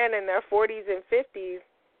these men in their 40s and 50s,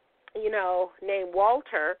 named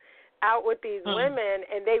Walter, out with these women,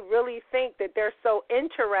 and they really think that they're so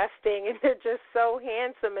interesting and they're just so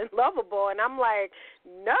handsome and lovable. And I'm like,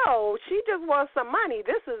 no, she just wants some money.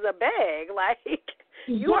 This is a bag. Like,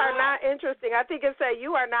 you are not interesting. I think it said,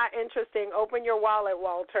 you are not interesting. Open your wallet,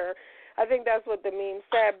 Walter. I think that's what the meme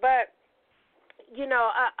said. But,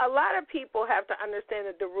 a lot of people have to understand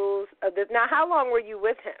that the rules of this. Now, how long were you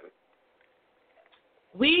with him?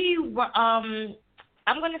 We were,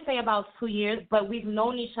 I'm going to say about 2 years, but we've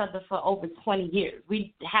known each other for over 20 years.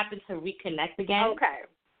 We happened to reconnect again. Okay.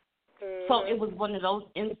 So it was one of those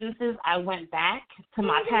instances I went back to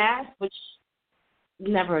my past, which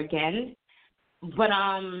never again. But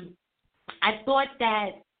I thought that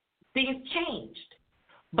things changed,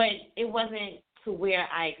 but it wasn't to where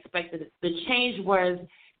I expected it. The change was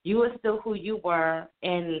you were still who you were,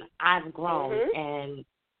 and I've grown, and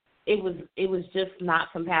it was just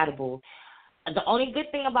not compatible. The only good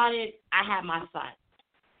thing about it, I had my son.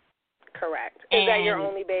 Correct. Is that your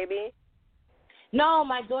only baby? No,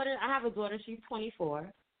 my daughter. I have a daughter. She's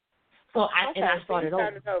 24. So I started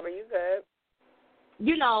over. over. You good?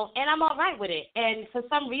 And I'm all right with it. And for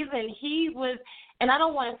some reason, he was, and I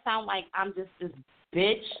don't want to sound like I'm just this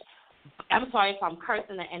bitch. I'm sorry if I'm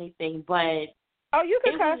cursing or anything, but oh, you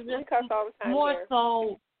can cuss. You cuss all the time. More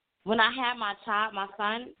so, when I had my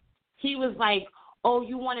son, he was like, "Oh,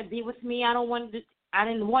 you want to be with me? I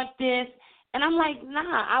didn't want this." And I'm like,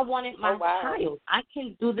 "Nah, I wanted my child. I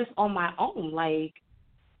can do this on my own." Like,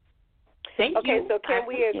 thank you. Okay, so can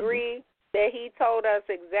we agree that he told us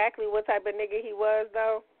exactly what type of nigga he was,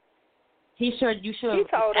 though? You should. He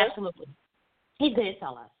told us. Absolutely. He did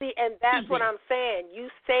tell us. See, and that's what I'm saying. You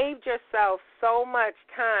saved yourself so much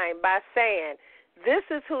time by saying, this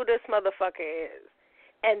is who this motherfucker is,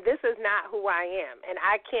 and this is not who I am, and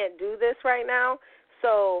I can't do this right now,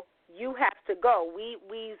 so you have to go.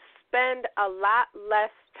 We spend a lot less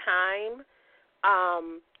time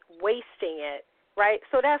wasting it, right?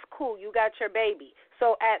 So that's cool. You got your baby.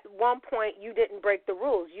 So at one point you didn't break the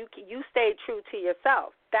rules. You stayed true to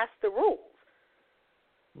yourself. That's the rules.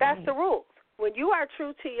 That's the rules. When you are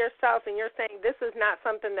true to yourself and you're saying this is not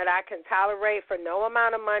something that I can tolerate for no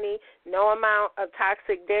amount of money, no amount of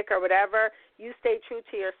toxic dick or whatever, you stay true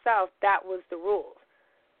to yourself. That was the rules.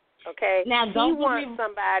 Okay? Now, don't he wants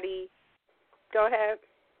somebody. Go ahead.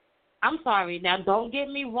 I'm sorry. Now, don't get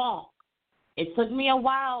me wrong. It took me a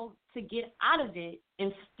while to get out of it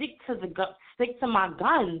and stick to my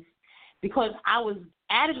guns because I was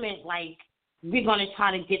adamant, like, we're going to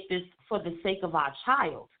try to get this for the sake of our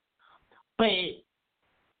child. But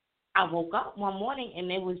I woke up one morning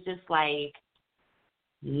and it was just like,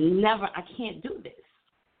 never, I can't do this.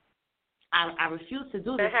 I refuse to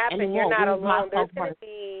do this anymore. You're not alone. There's going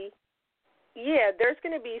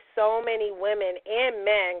to be so many women and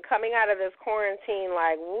men coming out of this quarantine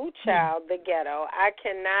like, woo, child, the ghetto.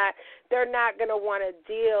 They're not going to want to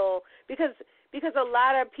deal because a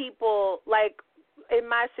lot of people, like, in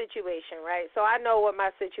my situation, right? So I know what my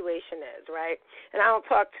situation is, right? And I don't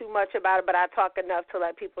talk too much about it, but I talk enough to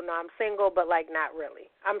let people know I'm single, but, like, not really.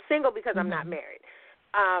 I'm single because I'm not married,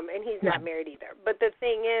 and he's not married either. But the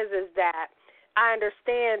thing is that I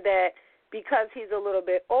understand that because he's a little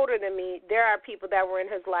bit older than me, there are people that were in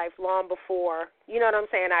his life long before, you know what I'm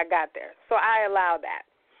saying, I got there. So I allow that.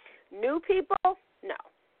 New people, no.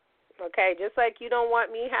 Okay, just like you don't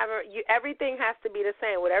want me everything has to be the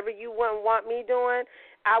same. Whatever you wouldn't want me doing,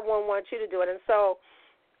 I wouldn't want you to do it. And so,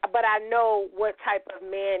 but I know what type of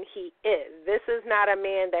man he is. This is not a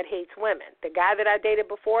man that hates women. The guy that I dated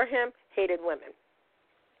before him hated women.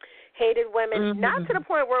 Not to the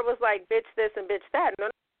point where it was like, bitch this and bitch that. No.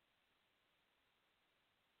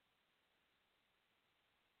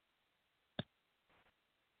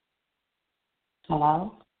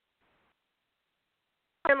 Hello?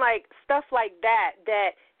 And, like, stuff like that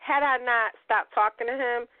had I not stopped talking to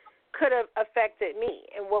him could have affected me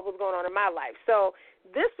and what was going on in my life. So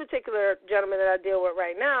this particular gentleman that I deal with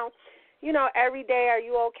right now, you know, every day, are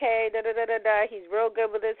you okay, da-da-da-da-da, he's real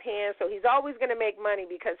good with his hands, so he's always going to make money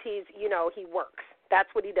because he's, you know, he works. That's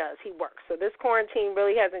what he does. He works. So this quarantine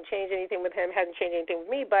really hasn't changed anything with him, hasn't changed anything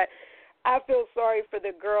with me, but I feel sorry for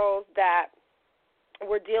the girls that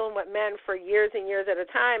were dealing with men for years and years at a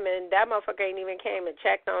time, and that motherfucker ain't even came and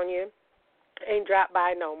checked on you, ain't dropped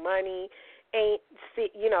by no money, ain't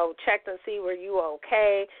checked and see were you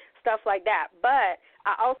okay, stuff like that. But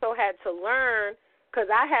I also had to learn, because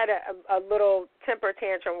I had a little temper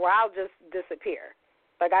tantrum where I'll just disappear.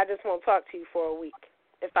 Like, I just won't talk to you for a week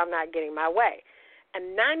if I'm not getting my way.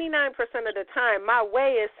 And 99% of the time, my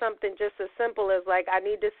way is something just as simple as, like, I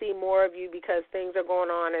need to see more of you because things are going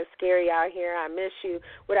on. It's scary out here. I miss you,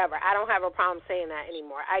 whatever. I don't have a problem saying that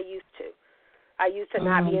anymore. I used to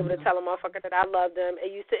not be able to tell a motherfucker that I loved them.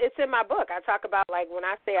 It's in my book. I talk about, like, when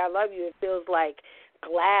I say I love you, it feels like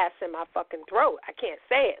glass in my fucking throat. I can't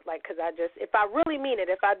say it, like, because if I really mean it.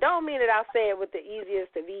 If I don't mean it, I'll say it with the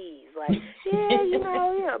easiest of ease. Like, yeah, you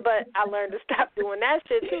know. But I learned to stop doing that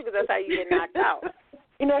shit, too, because that's how you get knocked out.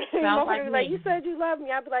 You know what I mean? Motherfuckers like, you said you love me.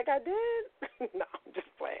 I'd be like, I did? No, I'm just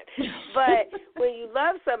playing. But when you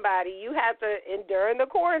love somebody, you have to endure in the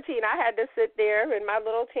quarantine. I had to sit there in my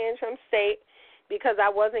little tantrum state because I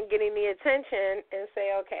wasn't getting the attention and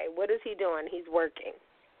say, okay, what is he doing? He's working.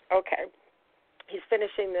 Okay. He's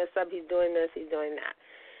finishing this up. He's doing this. He's doing that.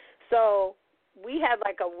 So we had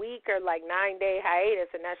like a week or like 9-day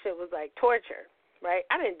hiatus, and that shit was like torture, right?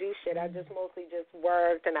 I didn't do shit. I just mostly just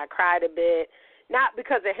worked, and I cried a bit. Not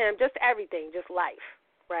because of him, just everything, just life,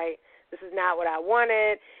 right? This is not what I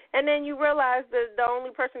wanted. And then you realize that the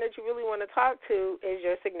only person that you really want to talk to is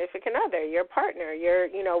your significant other, your partner,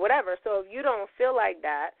 your, whatever. So if you don't feel like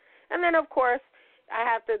that, and then, of course, I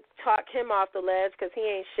have to talk him off the ledge because he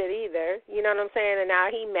ain't shit either. You know what I'm saying? And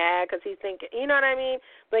now he mad because he's thinking, you know what I mean?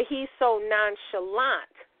 But he's so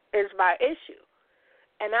nonchalant is my issue.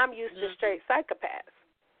 And I'm used to straight psychopaths.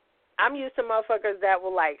 I'm used to motherfuckers that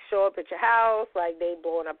will, like, show up at your house, like they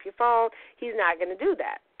blowing up your phone. He's not going to do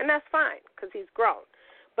that. And that's fine because he's grown.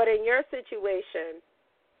 But in your situation,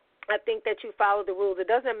 I think that you follow the rules. It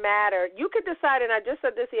doesn't matter. You could decide, and I just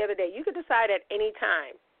said this the other day, you could decide at any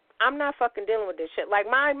time, I'm not fucking dealing with this shit. Like,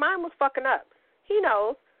 mine was fucking up. He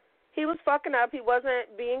knows. He was fucking up. He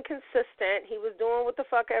wasn't being consistent. He was doing what the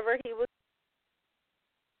fuck ever he was.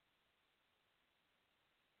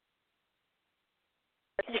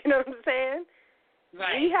 You know what I'm saying?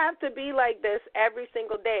 Right. We have to be like this every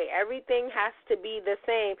single day. Everything has to be the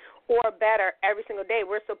same or better every single day.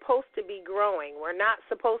 We're supposed to be growing. We're not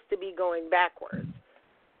supposed to be going backwards.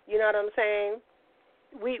 You know what I'm saying?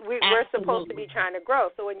 We're supposed to be trying to grow.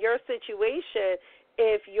 So in your situation,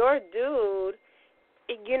 if your dude,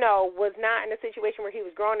 was not in a situation where he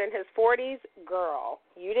was growing in his 40s, girl,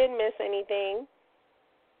 you didn't miss anything.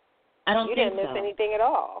 I don't think so. You didn't miss anything at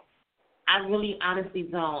all. I really honestly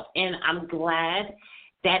don't. And I'm glad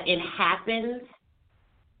that it happened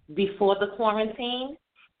before the quarantine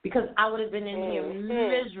because I would have been in here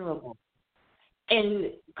miserable.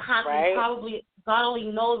 And probably God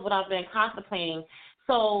only knows what I've been contemplating.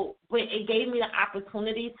 So it gave me the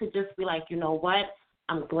opportunity to just be like, you know what?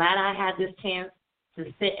 I'm glad I had this chance to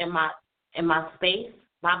sit in my space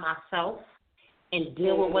by myself and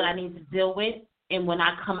deal with what I need to deal with. And when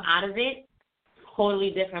I come out of it, totally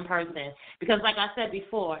different person. Because like I said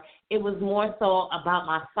before, it was more so about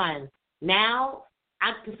my son. Now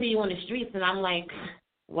I can see you on the streets and I'm like,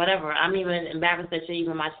 whatever. I'm even embarrassed that you're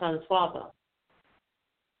even my son's father.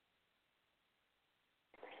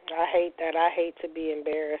 I hate that. I hate to be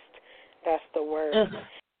embarrassed. That's the word.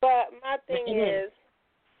 But my thing is,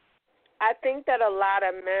 I think that a lot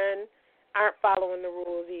of men aren't following the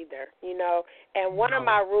rules either, you know. And one of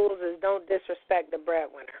my rules is don't disrespect the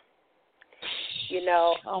breadwinner. You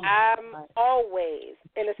know, I'm always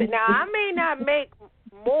innocent. Now, I may not make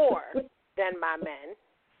more than my men,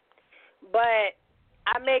 but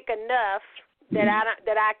I make enough that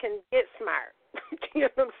I can get smart. You know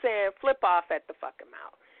what I'm saying? Flip off at the fucking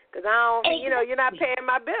mouth. Because I don't, you know, you're not paying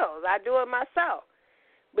my bills. I do it myself.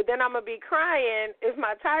 But then I'm going to be crying if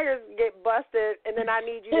my tires get busted and then I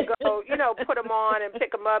need you to go, you know, put them on and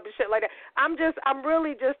pick them up and shit like that. I'm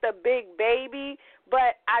really just a big baby,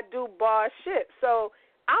 but I do boss shit. So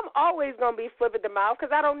I'm always going to be flipping the mouth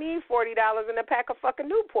because I don't need $40 in a pack of fucking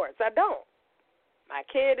Newports. I don't. My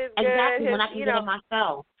kid is good. Exactly, when I can get it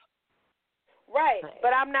myself. Right,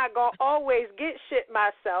 but I'm not going to always get shit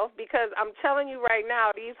myself because I'm telling you right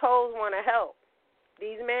now, these hoes want to help.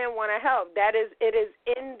 These men want to help. It is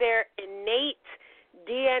in their innate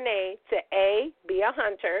DNA to A, be a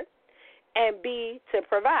hunter, and B, to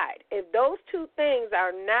provide. If those two things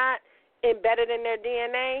are not embedded in their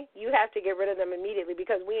DNA, you have to get rid of them immediately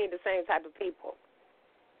because we ain't the same type of people,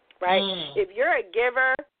 right? If you're a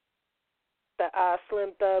giver, the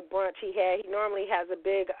Slim Thug brunch he normally has a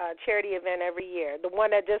big charity event every year. The one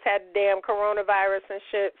that just had the damn coronavirus and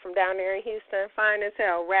shit from down there in Houston, fine as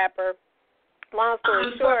hell, rapper. Long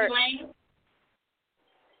story short,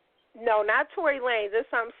 no, not Tory Lanez. It's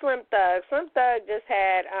some Slim Thug. Slim Thug just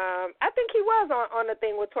had, I think he was on the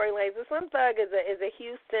thing with Tory Lanez. The Slim Thug is a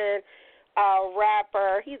Houston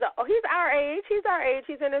rapper. He's our age.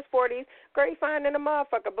 He's in his 40s. Great fine in a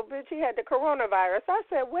motherfucker. But bitch, he had the coronavirus. I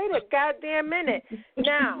said, wait a goddamn minute.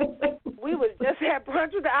 Now we was just at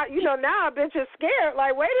brunch with now a bitch is scared.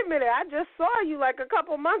 Like, wait a minute. I just saw you like a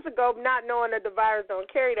couple months ago, not knowing that the virus don't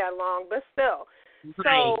carry that long, but still.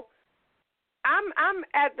 Right. So I'm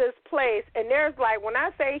at this place, and there's like, when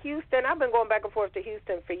I say Houston, I've been going back and forth to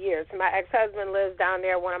Houston for years. My ex-husband lives down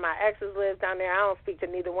there. One of my exes lives down there. I don't speak to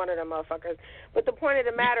neither one of them motherfuckers. But the point of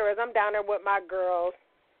the matter is I'm down there with my girls,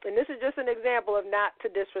 and this is just an example of not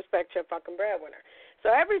to disrespect your fucking breadwinner.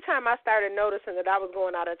 So every time I started noticing that I was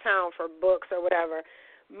going out of town for books or whatever,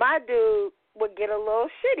 my dude would get a little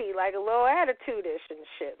shitty, like a little attitude-ish and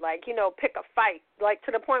shit, like, you know, pick a fight, like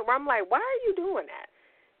to the point where I'm like, why are you doing that?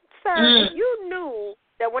 Sir, if you knew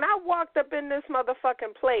that when I walked up in this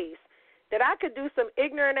motherfucking place that I could do some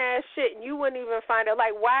ignorant-ass shit and you wouldn't even find out,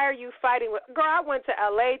 like, why are you fighting with – girl, I went to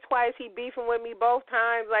L.A. twice. He beefing with me both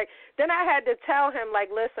times. Like, then I had to tell him,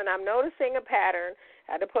 like, listen, I'm noticing a pattern.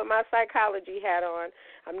 I had to put my psychology hat on.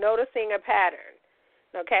 I'm noticing a pattern,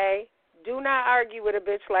 okay? Do not argue with a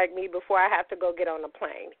bitch like me before I have to go get on the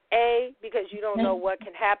plane. A, because you don't know what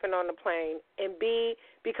can happen on the plane, and B,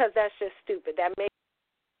 because that's just stupid. That makes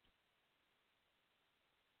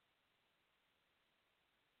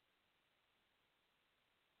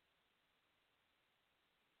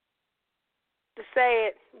to say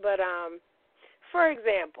it, but for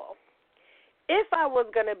example, if I was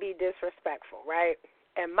going to be disrespectful, right,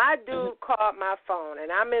 and my dude called my phone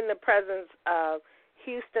and I'm in the presence of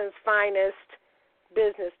Houston's finest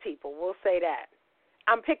business people, we'll say that,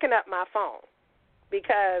 I'm picking up my phone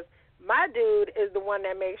because my dude is the one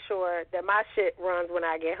that makes sure that my shit runs when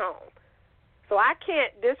I get home. So I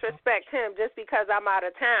can't disrespect him just because I'm out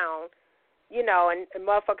of town, you know, and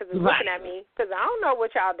motherfuckers is looking at me because I don't know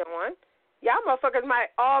what y'all doing. Y'all motherfuckers might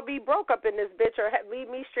all be broke up in this bitch or leave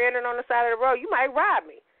me stranded on the side of the road. You might rob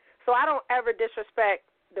me. So I don't ever disrespect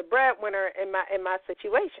the breadwinner in my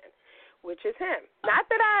situation, which is him. Not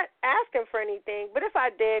that I ask him for anything, but if I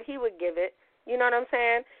did, he would give it. You know what I'm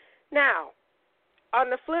saying? Now, on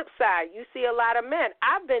the flip side, you see a lot of men.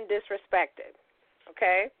 I've been disrespected,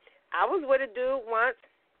 okay? I was with a dude once.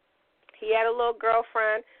 He had a little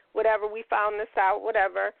girlfriend, whatever. We found this out,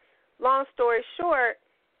 whatever. Long story short,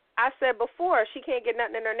 I said before, she can't get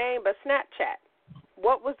nothing in her name but Snapchat.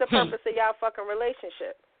 What was the purpose of y'all fucking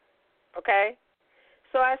relationship? Okay?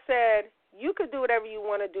 So I said, you could do whatever you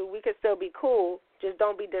want to do. We could still be cool. Just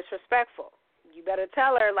don't be disrespectful. You better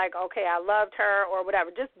tell her, like, okay, I loved her or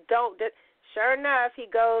whatever. Just don't. Sure enough,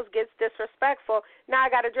 he goes, gets disrespectful. Now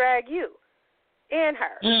I got to drag you and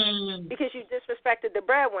her because you disrespected the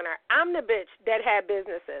breadwinner. I'm the bitch that had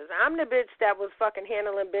businesses. I'm the bitch that was fucking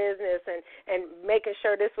handling business and making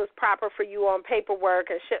sure this was proper for you on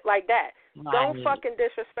paperwork and shit like that. Right. Don't fucking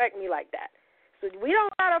disrespect me like that. So we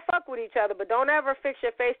don't gotta fuck with each other, but don't ever fix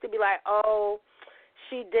your face to be like, oh,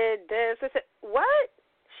 she did this. I said, what?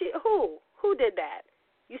 Who did that?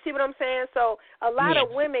 You see what I'm saying? So a lot of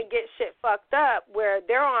women get shit fucked up where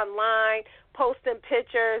they're online posting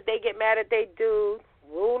pictures. They get mad at they dude.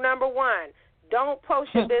 Rule number one, don't post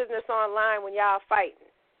your business online when y'all fighting.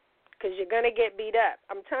 because you're going to get beat up.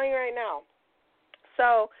 I'm telling you right now.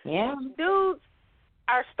 So dudes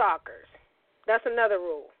are stalkers. That's another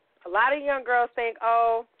rule. A lot of young girls think,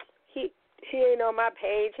 oh, he ain't on my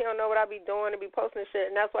page. He don't know what I be doing and be posting shit,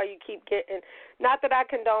 and that's why you keep getting. Not that I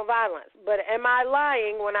condone violence, but am I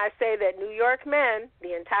lying when I say that New York men,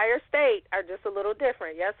 the entire state, are just a little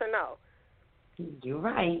different? Yes or no? You're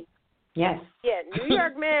right. Yes. Yeah, New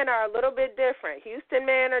York men are a little bit different. Houston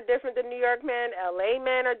men are different than New York men. L.A.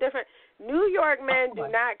 men are different. New York men do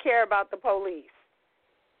not care about the police.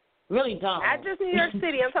 Really don't. Not just New York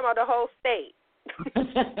City. I'm talking about the whole state.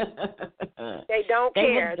 They don't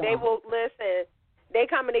care. They will listen. They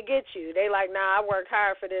coming to get you. They like, nah, I worked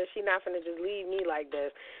hard for this. She not finna just leave me like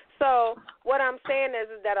this. So what I'm saying is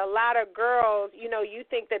that a lot of girls, you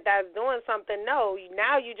think that that's doing something. No,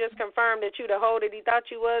 now you just confirmed that you the hoe that he thought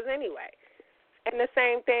you was anyway. And the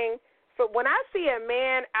same thing, for when I see a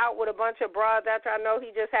man out with a bunch of broads after I know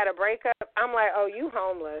he just had a breakup, I'm like, oh, you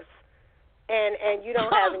homeless, and you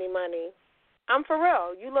don't have any money. I'm for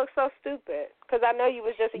real. You look so stupid because I know you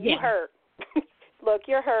was just you hurt. Look,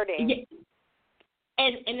 you're hurting. Yeah.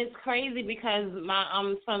 And it's crazy because my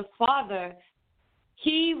son's father,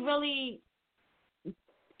 he really,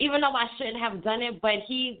 even though I shouldn't have done it, but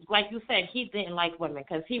he, like you said, he didn't like women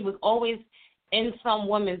because he was always in some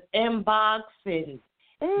woman's inbox and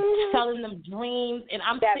selling them dreams, and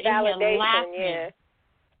I'm that sitting here laughing. Yeah.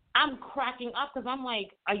 I'm cracking up because I'm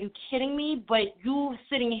like, are you kidding me? But you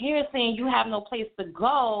sitting here saying you have no place to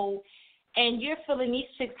go, and you're filling these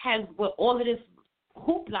chicks' heads with all of this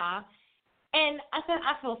hoopla. And I said,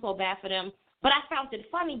 I feel so bad for them. But I found it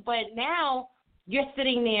funny. But now you're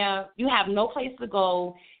sitting there, you have no place to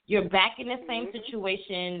go. You're back in the same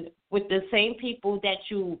situation with the same people that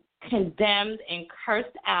you condemned and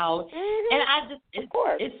cursed out. And I just,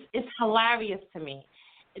 it's hilarious to me.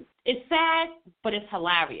 It's sad, but it's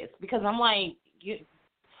hilarious because I'm like you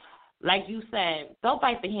said, don't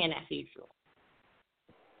bite the hand that feeds you.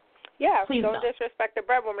 Yeah, please don't disrespect the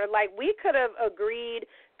breadwinner. Like, we could have agreed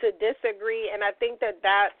to disagree, and I think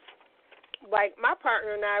that's, like, my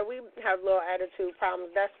partner and I, we have little attitude problems.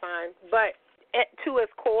 That's fine. But to his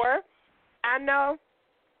core, I know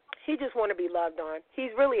he just want to be loved on. He's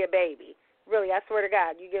really a baby. Really, I swear to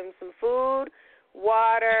God. You give him some food,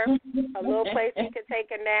 water, a little place he can take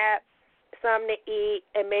a nap, something to eat,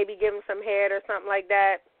 and maybe give him some head or something like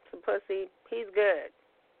that, some pussy. He's good.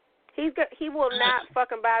 He's good. He will not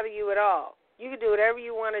fucking bother you at all. You can do whatever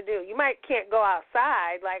you want to do. You can't go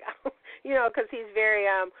outside, like, because he's very,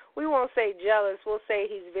 we won't say jealous. We'll say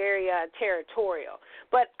he's very territorial.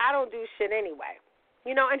 But I don't do shit anyway.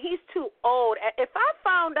 And he's too old. If I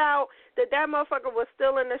found out that motherfucker was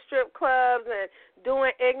still in the strip clubs and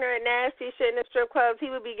doing ignorant, nasty shit in the strip clubs, he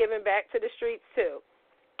would be giving back to the streets too.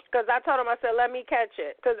 Because I told him, I said, let me catch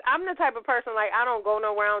it. Because I'm the type of person, like, I don't go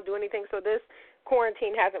nowhere, I don't do anything. So this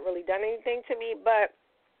quarantine hasn't really done anything to me. But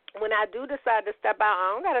when I do decide to step out,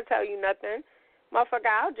 I don't got to tell you nothing.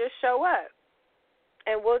 Motherfucker, I'll just show up.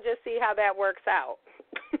 And we'll just see how that works out.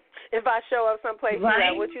 If I show up someplace,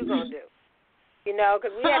 right. What you going to do?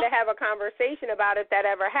 Because we had to have a conversation about if that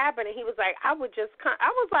ever happened. And he was like, I was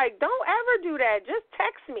like, don't ever do that. Just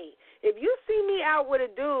text me. If you see me out with a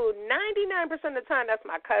dude, 99% of the time that's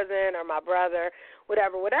my cousin or my brother,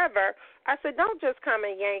 whatever. I said, don't just come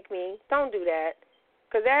and yank me. Don't do that.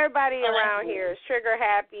 Because everybody around here is trigger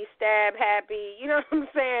happy, stab happy, you know what I'm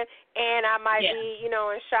saying? And I might be, in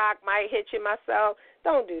shock, might hit you myself.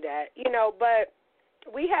 Don't do that, but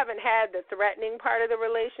we haven't had the threatening part of the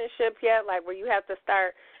relationship yet, like where you have to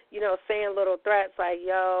start, saying little threats like,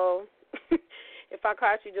 yo, if I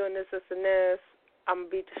caught you doing this, and this, I'm going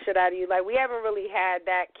to beat the shit out of you. Like, we haven't really had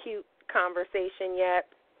that cute conversation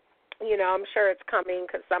yet. I'm sure it's coming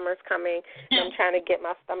because summer's coming. And I'm trying to get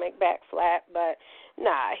my stomach back flat. But,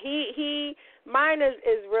 nah, mine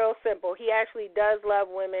is real simple. He actually does love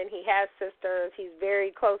women. He has sisters. He's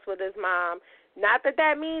very close with his mom. Not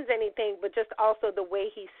that means anything, but just also the way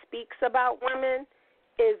he speaks about women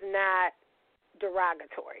is not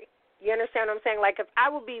derogatory. You understand what I'm saying? Like, if I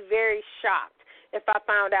would be very shocked if I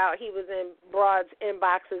found out he was in broads'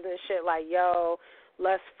 inboxes and shit like, yo,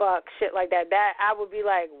 let's fuck, shit like that. That I would be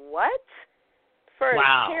like, what? For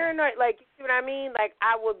paranoid, like, you see what I mean? Like,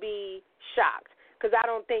 I would be shocked because I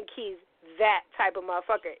don't think he's that type of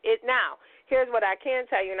motherfucker. Now, here's what I can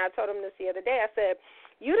tell you, and I told him this the other day. I said,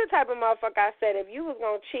 you the type of motherfucker, I said, if you was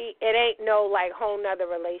going to cheat, it ain't no, like, whole nother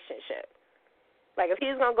relationship. Like, if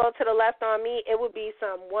he's going to go to the left on me, it would be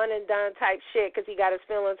some one-and-done type shit because he got his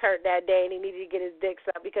feelings hurt that day and he needed to get his dick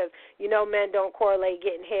sucked because, you know, men don't correlate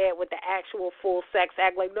getting head with the actual full sex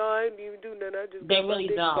act. Like, no, I didn't even do nothing. I just They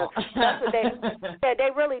really don't. That's what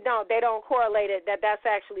they really don't. They don't correlate it that's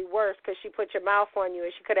actually worse because she put your mouth on you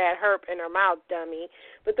and she could have had herp in her mouth, dummy.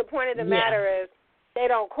 But the point of the matter is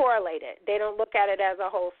they don't correlate it. They don't look at it as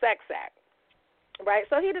a whole sex act. Right,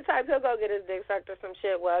 so he the type, he'll go get his dick sucked or some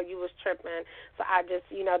shit. Well, you was tripping, so I just,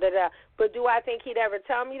 you know, da-da. But do I think he'd ever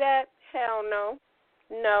tell me that? Hell no.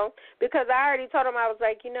 No, because I already told him, I was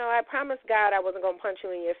like, you know, I promised God I wasn't going to punch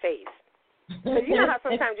you in your face. Because you know how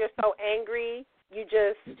sometimes you're so angry, you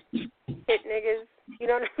just hit niggas? You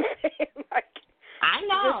know what I'm saying? Like, I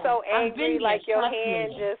know. You're just so angry, like your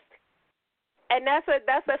hand just. And that's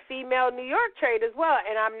a female New York trait as well.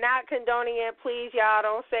 And I'm not condoning it. Please, y'all,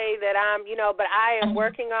 don't say that I'm, you know, but I am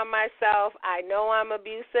working on myself. I know I'm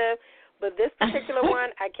abusive. But this particular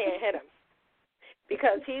one, I can't hit him.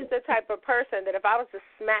 Because he's the type of person that if I was to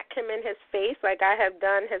smack him in his face like I have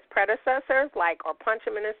done his predecessors, like, or punch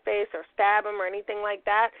him in his face or stab him or anything like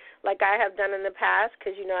that, like I have done in the past,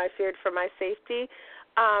 because, you know, I feared for my safety,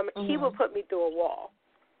 he would put me through a wall.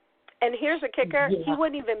 And here's the kicker. Yeah. He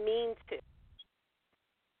wouldn't even mean to.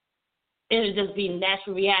 It would just be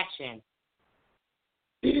natural reaction.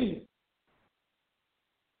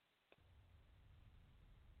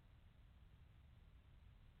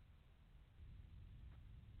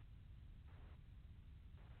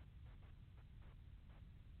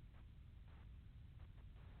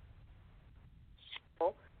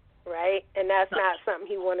 Right? And that's not something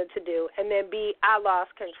he wanted to do. And then B, I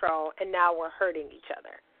lost control, and now we're hurting each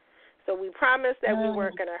other. So we promised that we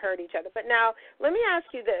weren't going to hurt each other. But now, let me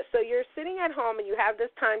ask you this. So you're sitting at home and you have this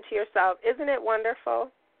time to yourself. Isn't it wonderful?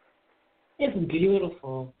 It's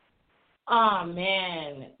beautiful. Oh,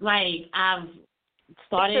 man. Like, I've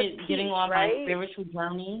started getting on my spiritual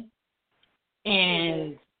journey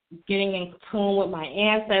and getting in tune with my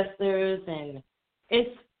ancestors, and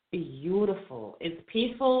it's beautiful. It's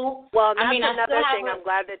peaceful. Well, that's another thing. I'm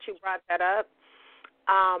glad that you brought that up.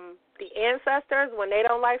 The ancestors, when they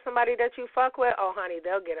don't like somebody that you fuck with, oh, honey,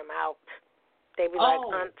 they'll get them out. They be like,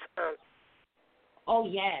 Oh,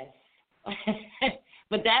 yes.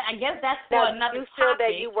 But that, I guess that's for another topic. You feel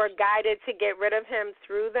that you were guided to get rid of him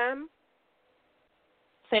through them?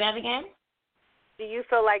 Say that again? Do you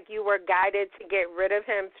feel like you were guided to get rid of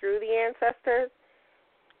him through the ancestors?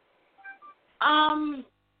 I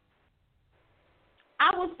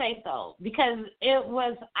would say so, because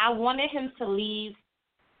I wanted him to leave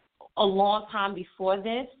a long time before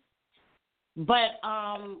this, but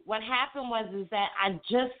what happened was that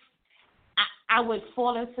I would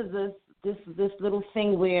fall into this little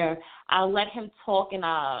thing where I let him talk and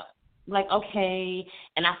like, okay,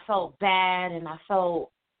 and I felt bad and I felt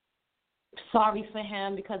sorry for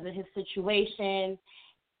him because of his situation,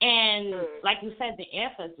 and like you said, the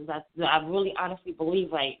ancestors, I really honestly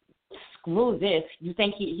believe, like, screw this. You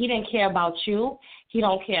think he didn't care about you? He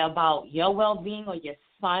don't care about your well-being or your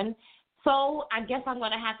son. So I guess I'm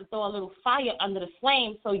going to have to throw a little fire under the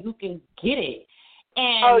flame so you can get it.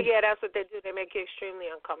 And oh, yeah, that's what they do. They make you extremely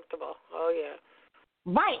uncomfortable. Oh, yeah.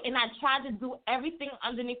 Right, and I tried to do everything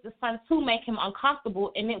underneath the sun to make him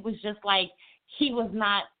uncomfortable, and it was just like he was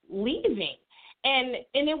not leaving. And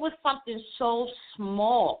it was something so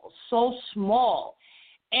small.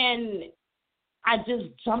 And I just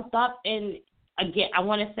jumped up, and again, I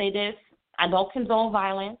want to say this. I don't condone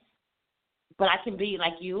violence, but I can be,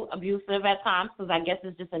 like you, abusive at times, because I guess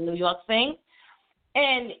it's just a New York thing.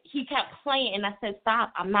 And he kept playing, and I said,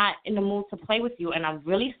 stop. I'm not in the mood to play with you, and I'm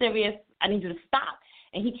really serious. I need you to stop.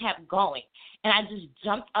 And he kept going. And I just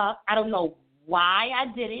jumped up. I don't know why I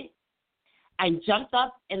did it. I jumped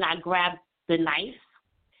up, and I grabbed the knife.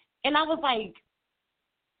 And I was like,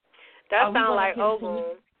 that sounds like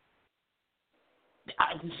Ogun.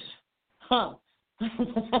 That sound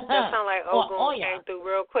like Ogun came through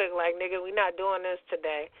real quick. Like, nigga, we not doing this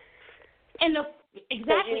today. And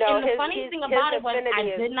exactly. You know, and the funny thing about it was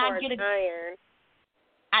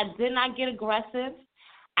I did not get aggressive.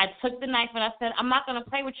 I took the knife and I said, I'm not going to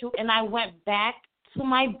play with you. And I went back to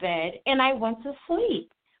my bed and I went to sleep.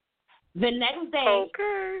 The next day,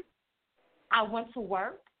 I went to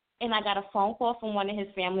work and I got a phone call from one of his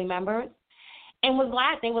family members. And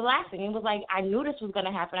they were laughing. It was like, I knew this was going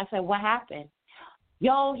to happen. I said, what happened?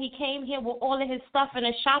 Yo, he came here with all of his stuff in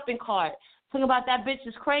a shopping cart. Talking about that bitch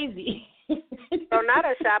is crazy. So not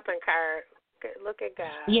a shopping cart. Look at God.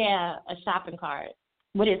 Yeah, a shopping cart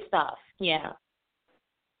with his stuff. Yeah.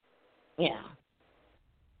 Yeah.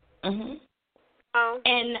 And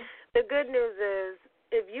the good news is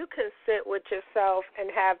if you can sit with yourself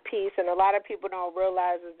and have peace, and a lot of people don't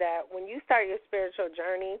realize is that when you start your spiritual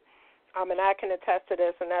journey, and I can attest to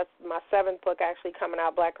this, and that's my 7th book actually coming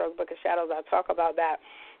out, Black Girl's Book of Shadows. I talk about that.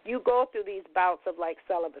 You go through these bouts of, like,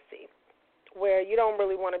 celibacy where you don't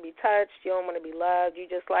really want to be touched, you don't want to be loved. You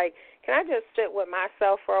just like, can I just sit with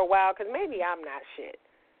myself for a while because maybe I'm not shit.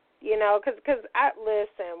 You know, because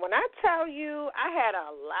listen, when I tell you I had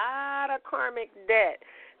a lot of karmic debt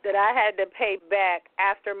that I had to pay back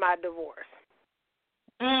after my divorce.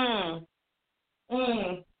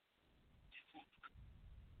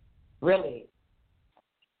 Really?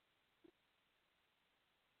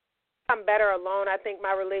 I'm better alone. I think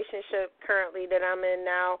my relationship currently that I'm in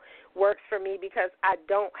now works for me because I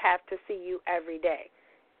don't have to see you every day.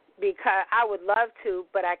 Because I would love to,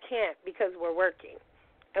 but I can't because we're working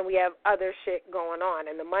and we have other shit going on,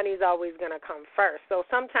 and the money's always going to come first. So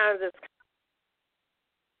sometimes it's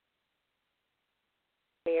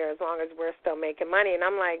here as long as we're still making money, and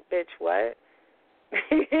I'm like, bitch, what?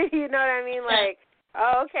 You know what I mean? Like,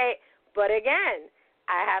 oh, okay. But again,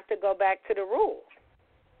 I have to go back to the rules.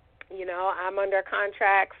 You know, I'm under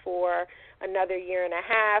contract for another year and a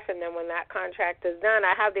half, and then when that contract is done,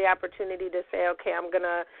 I have the opportunity to say, okay, I'm going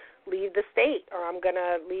to leave the state or I'm going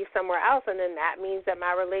to leave somewhere else, and then that means that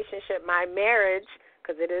my relationship, my marriage,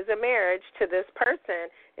 because it is a marriage to this person,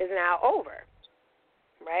 is now over,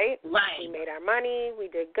 right? Right. We made our money. We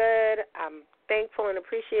did good. I'm thankful and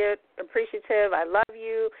appreciative. I love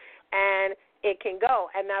you, and it can go,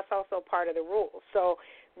 and that's also part of the rules. So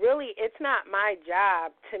really, it's not my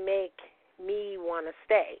job to make me want to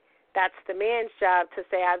stay. That's the man's job to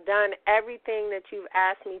say, I've done everything that you've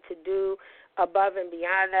asked me to do above and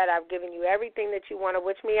beyond that. I've given you everything that you wanted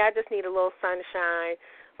with me. I just need a little sunshine,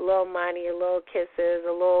 a little money, a little kisses,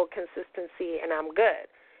 a little consistency, and I'm good.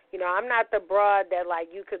 You know, I'm not the broad that, like,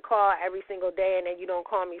 you could call every single day and then you don't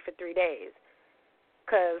call me for 3 days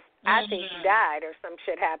because I think you died or some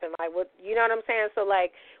shit happened. Like, what? You know what I'm saying? So,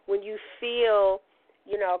 like, when you feel,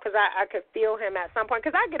 you know, because I could feel him at some point.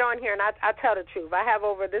 Because I get on here and I tell the truth. I have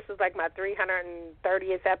this is like my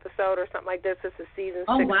 330th episode or something like this. This is season 6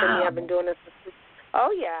 for me. I've been doing this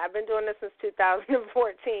I've been doing this since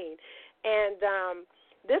 2014. And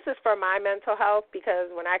this is for my mental health because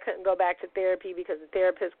when I couldn't go back to therapy because the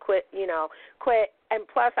therapist quit. And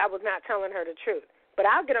plus I was not telling her the truth. But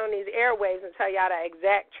I'll get on these airwaves and tell y'all the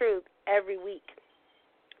exact truth every week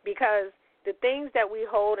because the things that we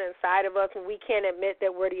hold inside of us when we can't admit that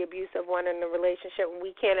we're the abusive one in the relationship, when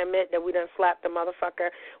we can't admit that we done slapped the motherfucker,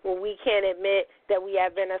 when we can't admit that we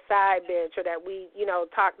have been a side bitch or that we,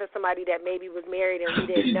 talked to somebody that maybe was married and we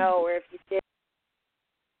didn't know, or if you did.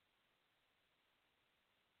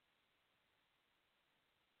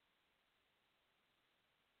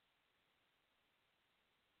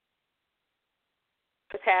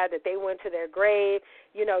 Had that they went to their grave,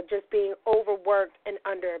 just being overworked and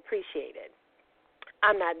underappreciated.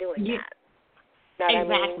 I'm not doing that. Know what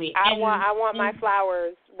exactly. I mean? I want my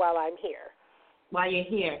flowers while I'm here. While you're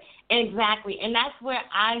here. Exactly. And that's where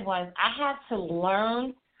I was. I had to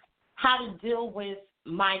learn how to deal with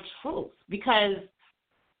my truth because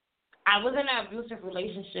I was in an abusive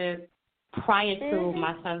relationship prior to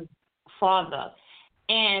my son's father.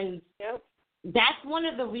 And that's one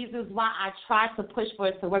of the reasons why I tried to push for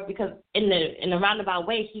it to work because in a roundabout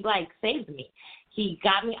way, he, saved me. He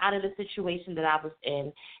got me out of the situation that I was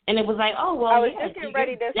in. And it was like, oh, well, I was just getting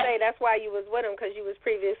ready to say that's why you was with him because you was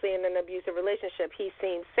previously in an abusive relationship. He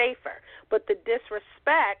seemed safer. But the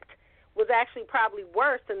disrespect was actually probably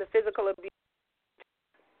worse than the physical abuse.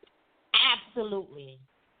 Absolutely.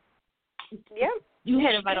 Yeah. You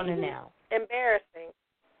hit it right on the nail. Embarrassing.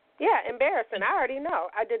 Yeah, embarrassing. I already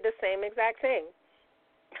know. I did the same exact thing.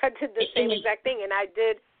 And I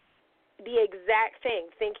did the exact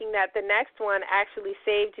thing, thinking that the next one actually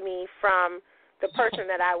saved me from the person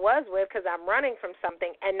that I was with because I'm running from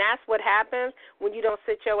something. And that's what happens when you don't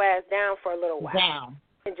sit your ass down for a little while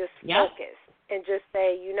and just focus and just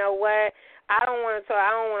say, you know what, I don't want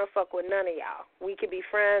to fuck with none of y'all. We could be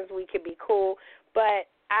friends. We could be cool. But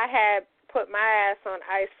I had put my ass on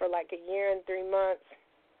ice for like a year and 3 months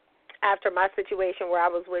after my situation where I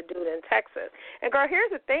was with dude in Texas. And, girl, here's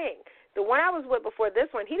the thing. The one I was with before this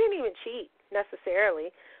one, he didn't even cheat necessarily.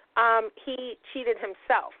 He cheated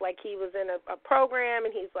himself. Like, he was in a program,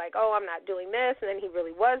 and he's like, oh, I'm not doing this, and then he really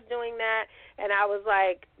was doing that. And I was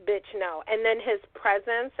like, bitch, no. And then his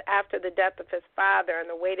presence after the death of his father and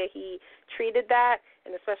the way that he treated that,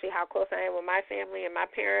 and especially how close I am with my family and my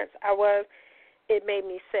parents it made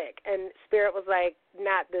me sick. And Spirit was like,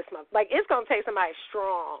 not this month. Like, it's going to take somebody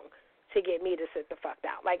strong to get me to sit the fuck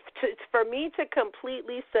down. Like, for me to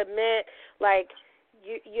completely submit, like,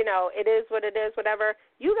 you know, it is what it is, whatever.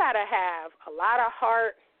 You got to have a lot of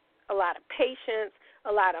heart, a lot of patience,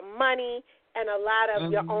 a lot of money, and a lot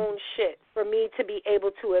of your own shit for me to be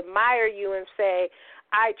able to admire you and say,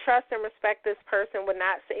 I trust and respect this person, would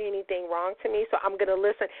not say anything wrong to me, so I'm going to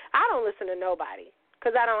listen. I don't listen to nobody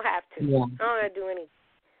because I don't have to. Yeah. I don't have to do anything.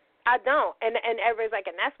 I don't. And everybody's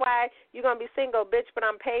like, and that's why you're going to be single, bitch, but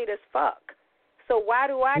I'm paid as fuck. So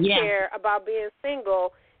why do I care about being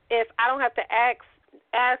single if I don't have to ask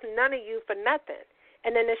none of you for nothing?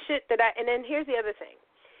 And then the shit and then here's the other thing.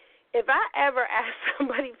 If I ever asked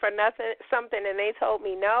somebody for something and they told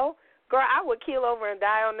me no, girl, I would keel over and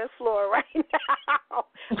die on this floor right now.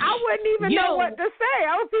 I wouldn't even know what to say.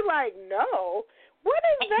 I would be like, no. What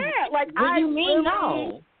is that? Like, what do you mean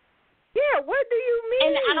no? Yeah, what do you mean?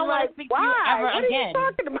 And I don't want to speak to you ever what again. What are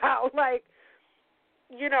you talking about? Like,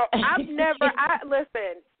 you know,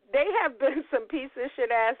 listen, they have been some piece of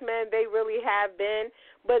shit ass men. They really have been.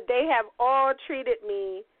 But they have all treated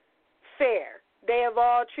me fair. They have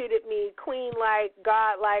all treated me queen-like,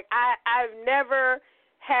 God-like. I've never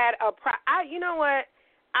had you know what?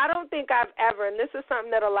 I don't think I've ever, and this is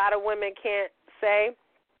something that a lot of women can't say,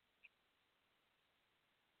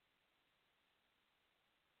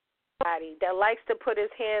 that likes to put his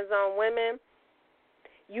hands on women,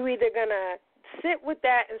 you either going to sit with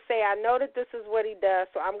that and say, I know that this is what he does,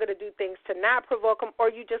 so I'm going to do things to not provoke him, or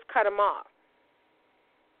you just cut him off.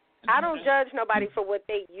 I don't judge nobody for what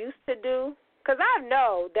they used to do, because I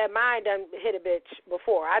know that mine done hit a bitch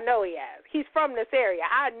before. I know he has. He's from this area.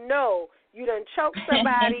 I know you done choked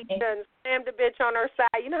somebody, you done slammed a bitch on her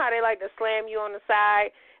side. You know how they like to slam you on the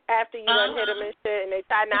side after you done hit them and shit, and they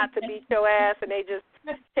try not to beat your ass, and they just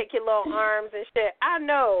take your little arms and shit. I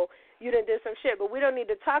know you done did some shit, but we don't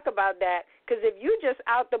need to talk about that, because if you just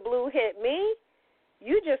out the blue hit me,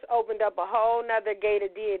 you just opened up a whole nother gate of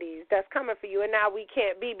deities that's coming for you, and now we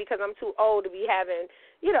can't be because I'm too old to be having,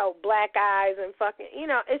 you know, black eyes and fucking, you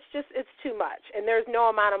know, it's too much, and there's no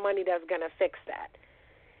amount of money that's going to fix that,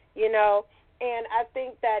 you know. And I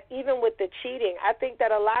think that even with the cheating, I think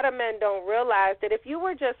that a lot of men don't realize that if you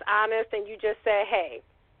were just honest and you just say, hey,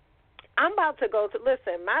 I'm about to go to,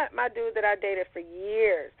 listen, my dude that I dated for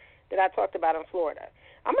years that I talked about in Florida,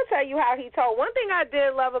 I'm going to tell you how he told. One thing I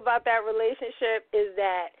did love about that relationship is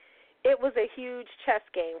that it was a huge chess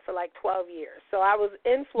game for like 12 years. So I was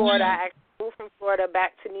in Florida. I actually moved from Florida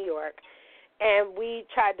back to New York, and we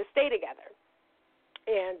tried to stay together.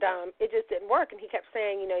 And it just didn't work. And he kept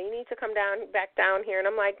saying, you know, you need to come back down here. And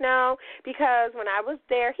I'm like, no, because when I was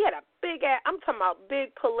there, he had a I'm talking about big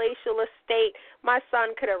palatial estate. My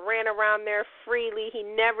son could have ran around there freely. He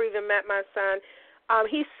never even met my son.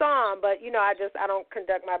 He saw him, but, you know, I don't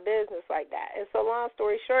conduct my business like that. And so long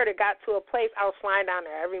story short, it got to a place I was flying down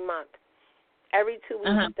there every month, every 2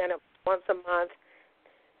 weeks, then once a month,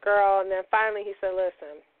 girl. And then finally he said,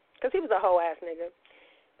 listen, because he was a hoe-ass nigga,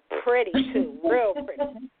 pretty too, real pretty.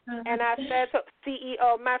 And I said to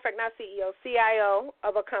CIO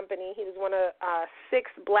of a company. He was one of 6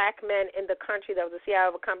 black men in the country that was a CIO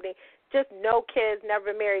of a company, just no kids,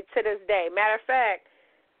 never married to this day. Matter of fact,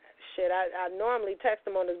 I normally text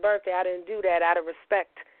him on his birthday. I didn't do that out of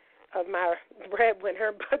respect of my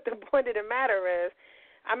breadwinner. But the point of the matter is,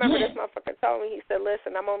 I remember this motherfucker told me, he said,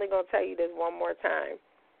 listen, I'm only going to tell you this one more time.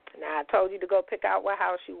 Now, I told you to go pick out what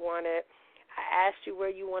house you wanted. I asked you where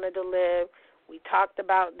you wanted to live. We talked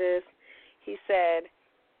about this. He said,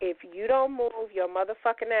 if you don't move your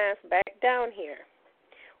motherfucking ass back down here,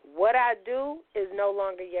 what I do is no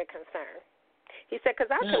longer your concern. He said,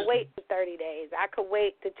 because I could wait for 30 days. I could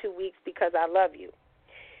wait the 2 weeks because I love you.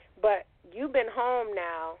 But you've been home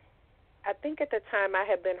now. I think at the time I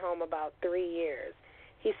had been home about 3 years.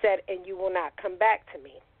 He said, and you will not come back to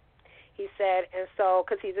me. He said, and so,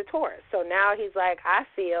 because he's a Taurus. So now he's like, I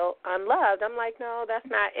feel unloved. I'm like, no, that's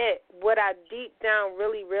not it. What I deep down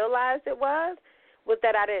really realized it was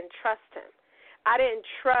that I didn't trust him. I didn't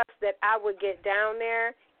trust that I would get down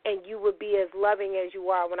there and you would be as loving as you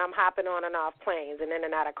are when I'm hopping on and off planes and in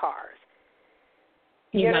and out of cars.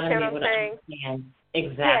 You understand what I'm saying?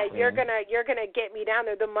 Exactly. Yeah, you're gonna get me down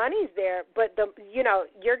there. The money's there, but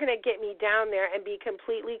you're gonna get me down there and be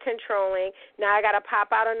completely controlling. Now I gotta pop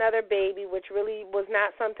out another baby, which really was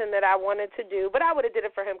not something that I wanted to do, but I would have did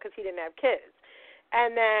it for him because he didn't have kids.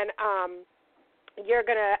 And then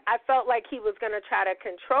I felt like he was gonna try to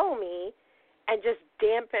control me and just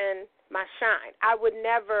dampen my shine. I would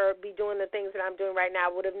never be doing the things that I'm doing right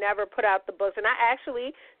now. I would have never put out the books. And I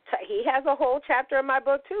actually, he has a whole chapter in my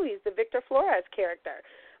book, too. He's the Victor Flores character.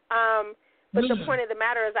 But the point of the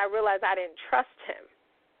matter is I realized I didn't trust him.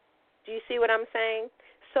 Do you see what I'm saying?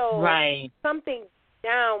 So something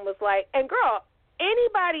down was like, and girl,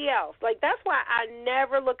 anybody else. Like, that's why I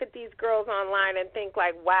never look at these girls online and think,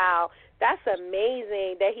 like, wow, that's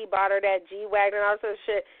amazing that he bought her that G-Wagon and all this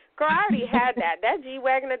shit. Girl, I already had that. That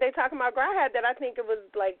G-Wagon that they talking about, girl, I had that. I think it was,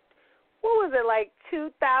 like, what was it, like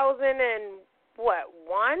 2000 and what,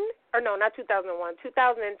 1? Or no, not 2001,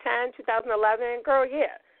 2010, 2011. Girl,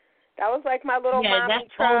 yeah. That was, like, my little mommy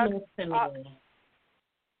truck.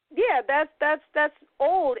 Yeah, that's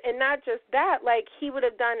old, and not just that. Like, he would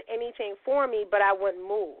have done anything for me, but I wouldn't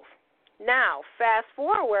move. Now, fast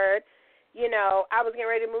forward, you know, I was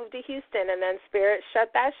getting ready to move to Houston, and then Spirit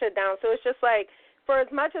shut that shit down. So it's just like, for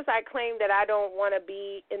as much as I claim that I don't want to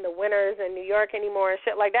be in the winters in New York anymore and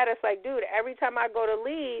shit like that, it's like, dude, every time I go to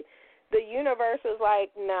leave, the universe is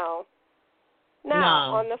like, no.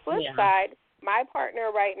 Now, on the flip side, my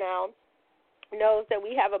partner right now knows that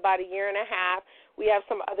we have about a year and a half. We have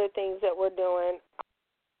some other things that we're doing.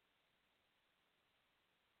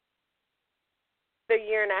 The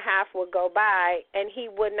year and a half would go by, and he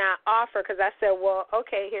would not offer because I said, well,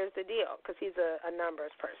 okay, here's the deal, because he's a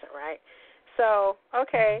numbers person, right? So,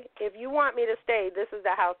 okay, if you want me to stay, this is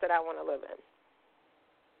the house that I want to live in.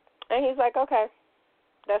 And he's like, okay,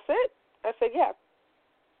 that's it? I said, yeah.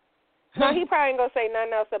 So he probably ain't going to say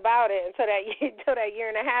nothing else about it until that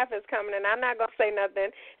year and a half is coming, and I'm not going to say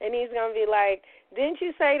nothing. And he's going to be like, didn't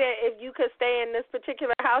you say that if you could stay in this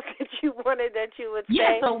particular house that you wanted that you would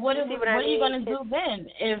stay? Yeah, so what are you going to do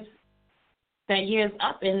then if that year's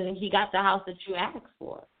up and he got the house that you asked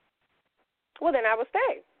for? Well, then I would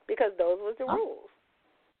stay because those was the rules.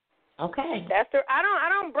 Okay. I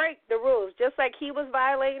don't break the rules. Just like he was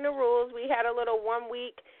violating the rules, we had a little 1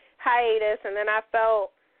 week hiatus, and then I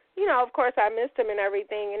felt, you know, of course I missed him and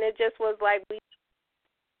everything, and it just was like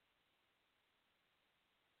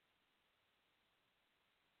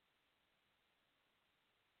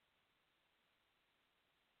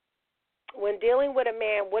when dealing with a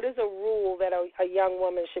man, what is a rule that a young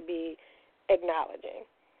woman should be acknowledging?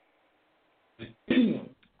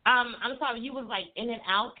 I'm sorry, you was like in and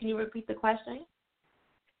out. Can you repeat the question?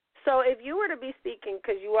 So if you were to be speaking,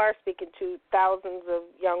 because you are speaking to thousands of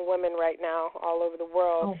young women right now all over the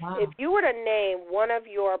world, if you were to name one of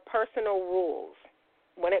your personal rules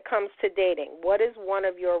when it comes to dating, what is one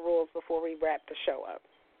of your rules before we wrap the show up?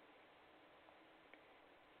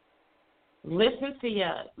 Listen to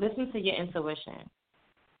your intuition.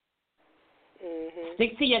 Mm-hmm.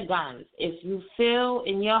 Stick to your guns. If you feel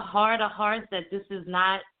in your heart of hearts that this is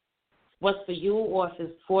not what's for you or if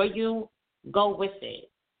it's for you, go with it.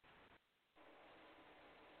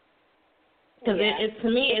 Because to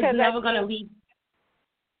me, it's never going to lead.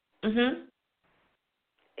 Mhm.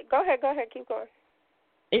 Go ahead, keep going.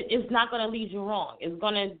 It's not going to lead you wrong. It's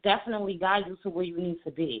going to definitely guide you to where you need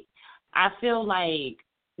to be. I feel like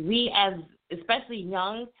we, as especially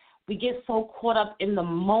young, we get so caught up in the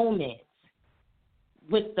moment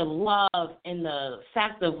with the love and the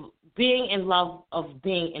fact of being in love,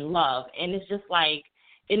 and it's just like,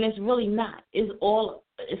 and it's really not. It's all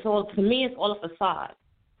to me. It's all a facade.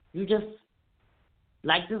 You just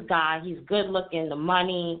like this guy, he's good looking, the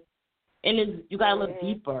money, and you gotta look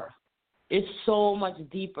deeper. It's so much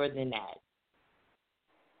deeper than that.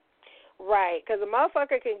 Right, because a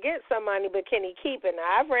motherfucker can get some money, but can he keep it?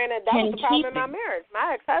 Now, I've ran that was the problem in my marriage.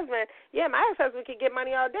 My ex-husband could get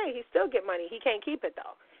money all day. He still get money. He can't keep it,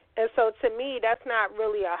 though. And so to me, that's not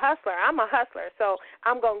really a hustler. I'm a hustler. So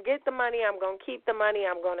I'm going to get the money. I'm going to keep the money.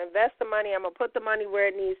 I'm going to invest the money. I'm going to put the money where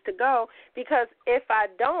it needs to go, because if I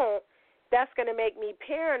don't, that's going to make me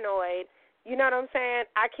paranoid. You know what I'm saying?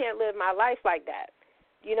 I can't live my life like that.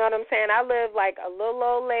 You know what I'm saying? I live like a little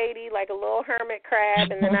old lady, like a little hermit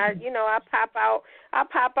crab, and then I pop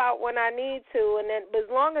out when I need to, and then as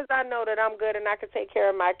long as I know that I'm good and I can take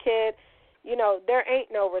care of my kid, you know, there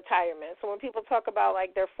ain't no retirement. So when people talk about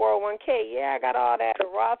like their 401k, yeah, I got all that, the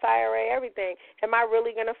Roth IRA, everything. Am I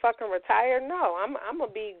really gonna fucking retire? No, I'm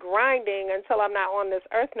gonna be grinding until I'm not on this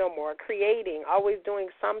earth no more, creating, always doing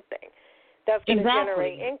something that's gonna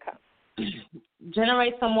generate income.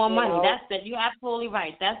 Generate some more money. You're absolutely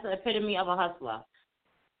right. That's the epitome of a hustler.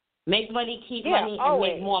 Make money, keep money, and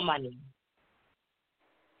make more money.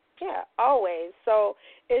 Yeah, always. So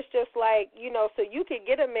it's just like, you know, so you could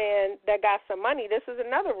get a man that got some money. This is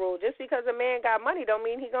another rule. Just because a man got money don't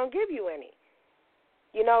mean he's going to give you any.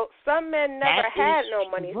 You know, some men never had no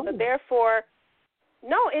money, so therefore,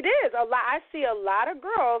 no, it is. I see a lot of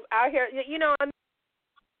girls out here, you know,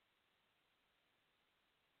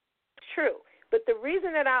 true. But the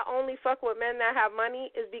reason that I only fuck with men that have money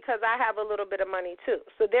is because I have a little bit of money too.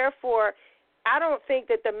 So therefore, I don't think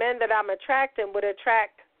that the men that I'm attracting would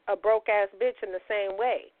attract a broke-ass bitch in the same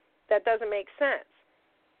way. That doesn't make sense.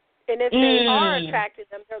 And if they are attracted to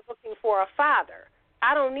them, they're looking for a father.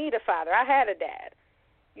 I don't need a father. I had a dad.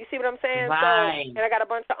 You see what I'm saying? Right. So, and I got a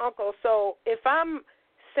bunch of uncles. So if I'm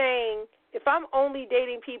only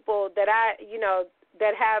dating people that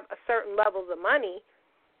that have a certain levels of money,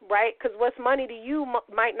 right? Because what's money to you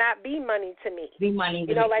might not be money to me. Be money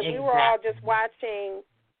to me. Exactly. We were all just watching.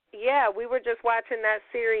 Yeah, we were just watching that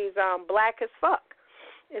series, Black as Fuck.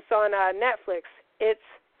 It's on Netflix. It's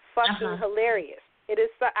fucking hilarious. It is.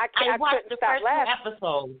 I watched couldn't the stop first laughing. 2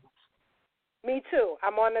 episodes. Me too.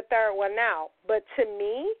 I'm on the 3rd one now. But to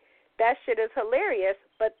me, that shit is hilarious.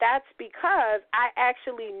 But that's because I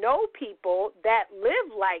actually know people that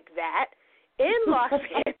live like that in Los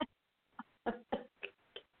Angeles.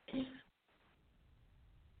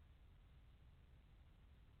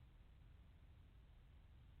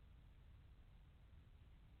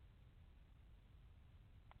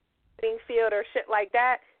 Field or shit like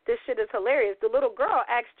that. This shit is hilarious. The little girl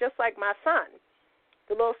acts just like my son.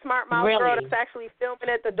 The little smart mouth girl that's actually filming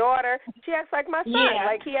it, the daughter, she acts like my son. Yeah.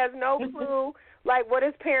 Like he has no clue, like what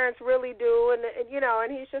his parents really do, and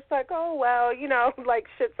and he's just like, oh well, like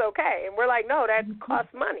shit's okay. And we're like, no, that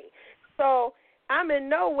costs money. So I'm in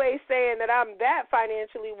no way saying that I'm that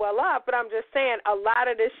financially well off, but I'm just saying a lot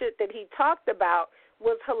of the shit that he talked about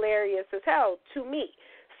was hilarious as hell to me.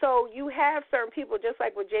 So you have certain people, just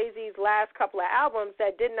like with Jay-Z's last couple of albums,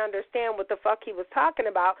 that didn't understand what the fuck he was talking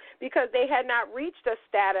about because they had not reached a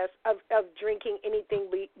status of drinking anything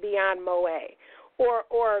beyond Moet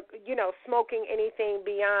or smoking anything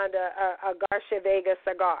beyond a Garcia Vega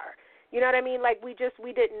cigar. You know what I mean? Like we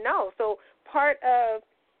didn't know. So part of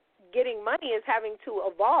getting money is having to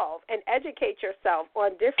evolve and educate yourself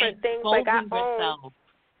on different things. Like I own.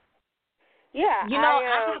 Yeah,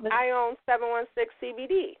 I own 716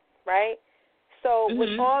 CBD, right? So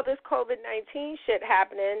with all this COVID-19 shit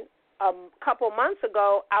happening, a couple months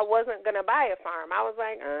ago, I wasn't going to buy a farm. I was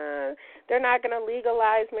like, they're not going to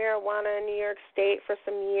legalize marijuana in New York State for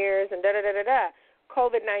some years and da-da-da-da-da.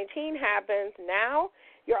 COVID-19 happens. Now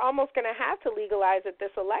you're almost going to have to legalize it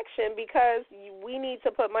this election because we need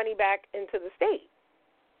to put money back into the state.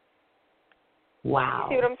 Wow.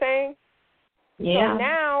 You see what I'm saying? Yeah. So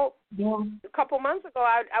now, a couple months ago,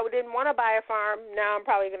 I didn't want to buy a farm. Now I'm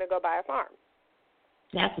probably going to go buy a farm.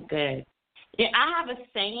 That's good. Yeah, I have a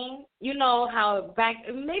saying, how back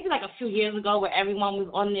maybe like a few years ago where everyone was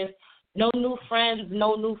on this, no new friends,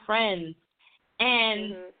 no new friends.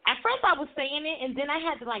 And at first I was saying it, and then I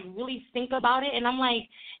had to like really think about it. And I'm like,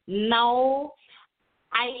 no,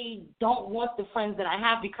 I don't want the friends that I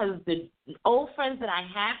have because the old friends that I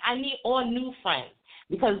have, I need all new friends.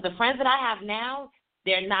 Because the friends that I have now,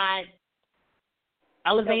 they're not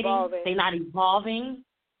elevating, they're not evolving.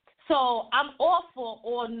 So I'm all for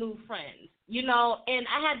all new friends, and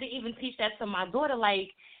I had to even teach that to my daughter. Like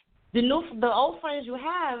the old friends you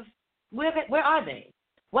have, where are they?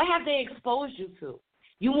 What have they exposed you to?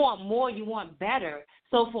 You want more, you want better.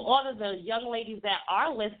 So for all of the young ladies that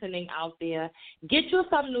are listening out there, get you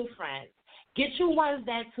some new friends. Get you ones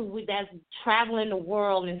that's traveling the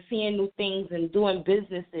world and seeing new things and doing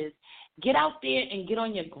businesses. Get out there and get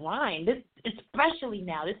on your grind. This, especially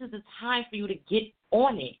now, this is the time for you to get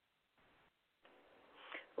on it.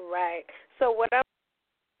 Right. So what else?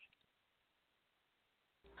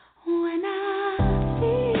 When I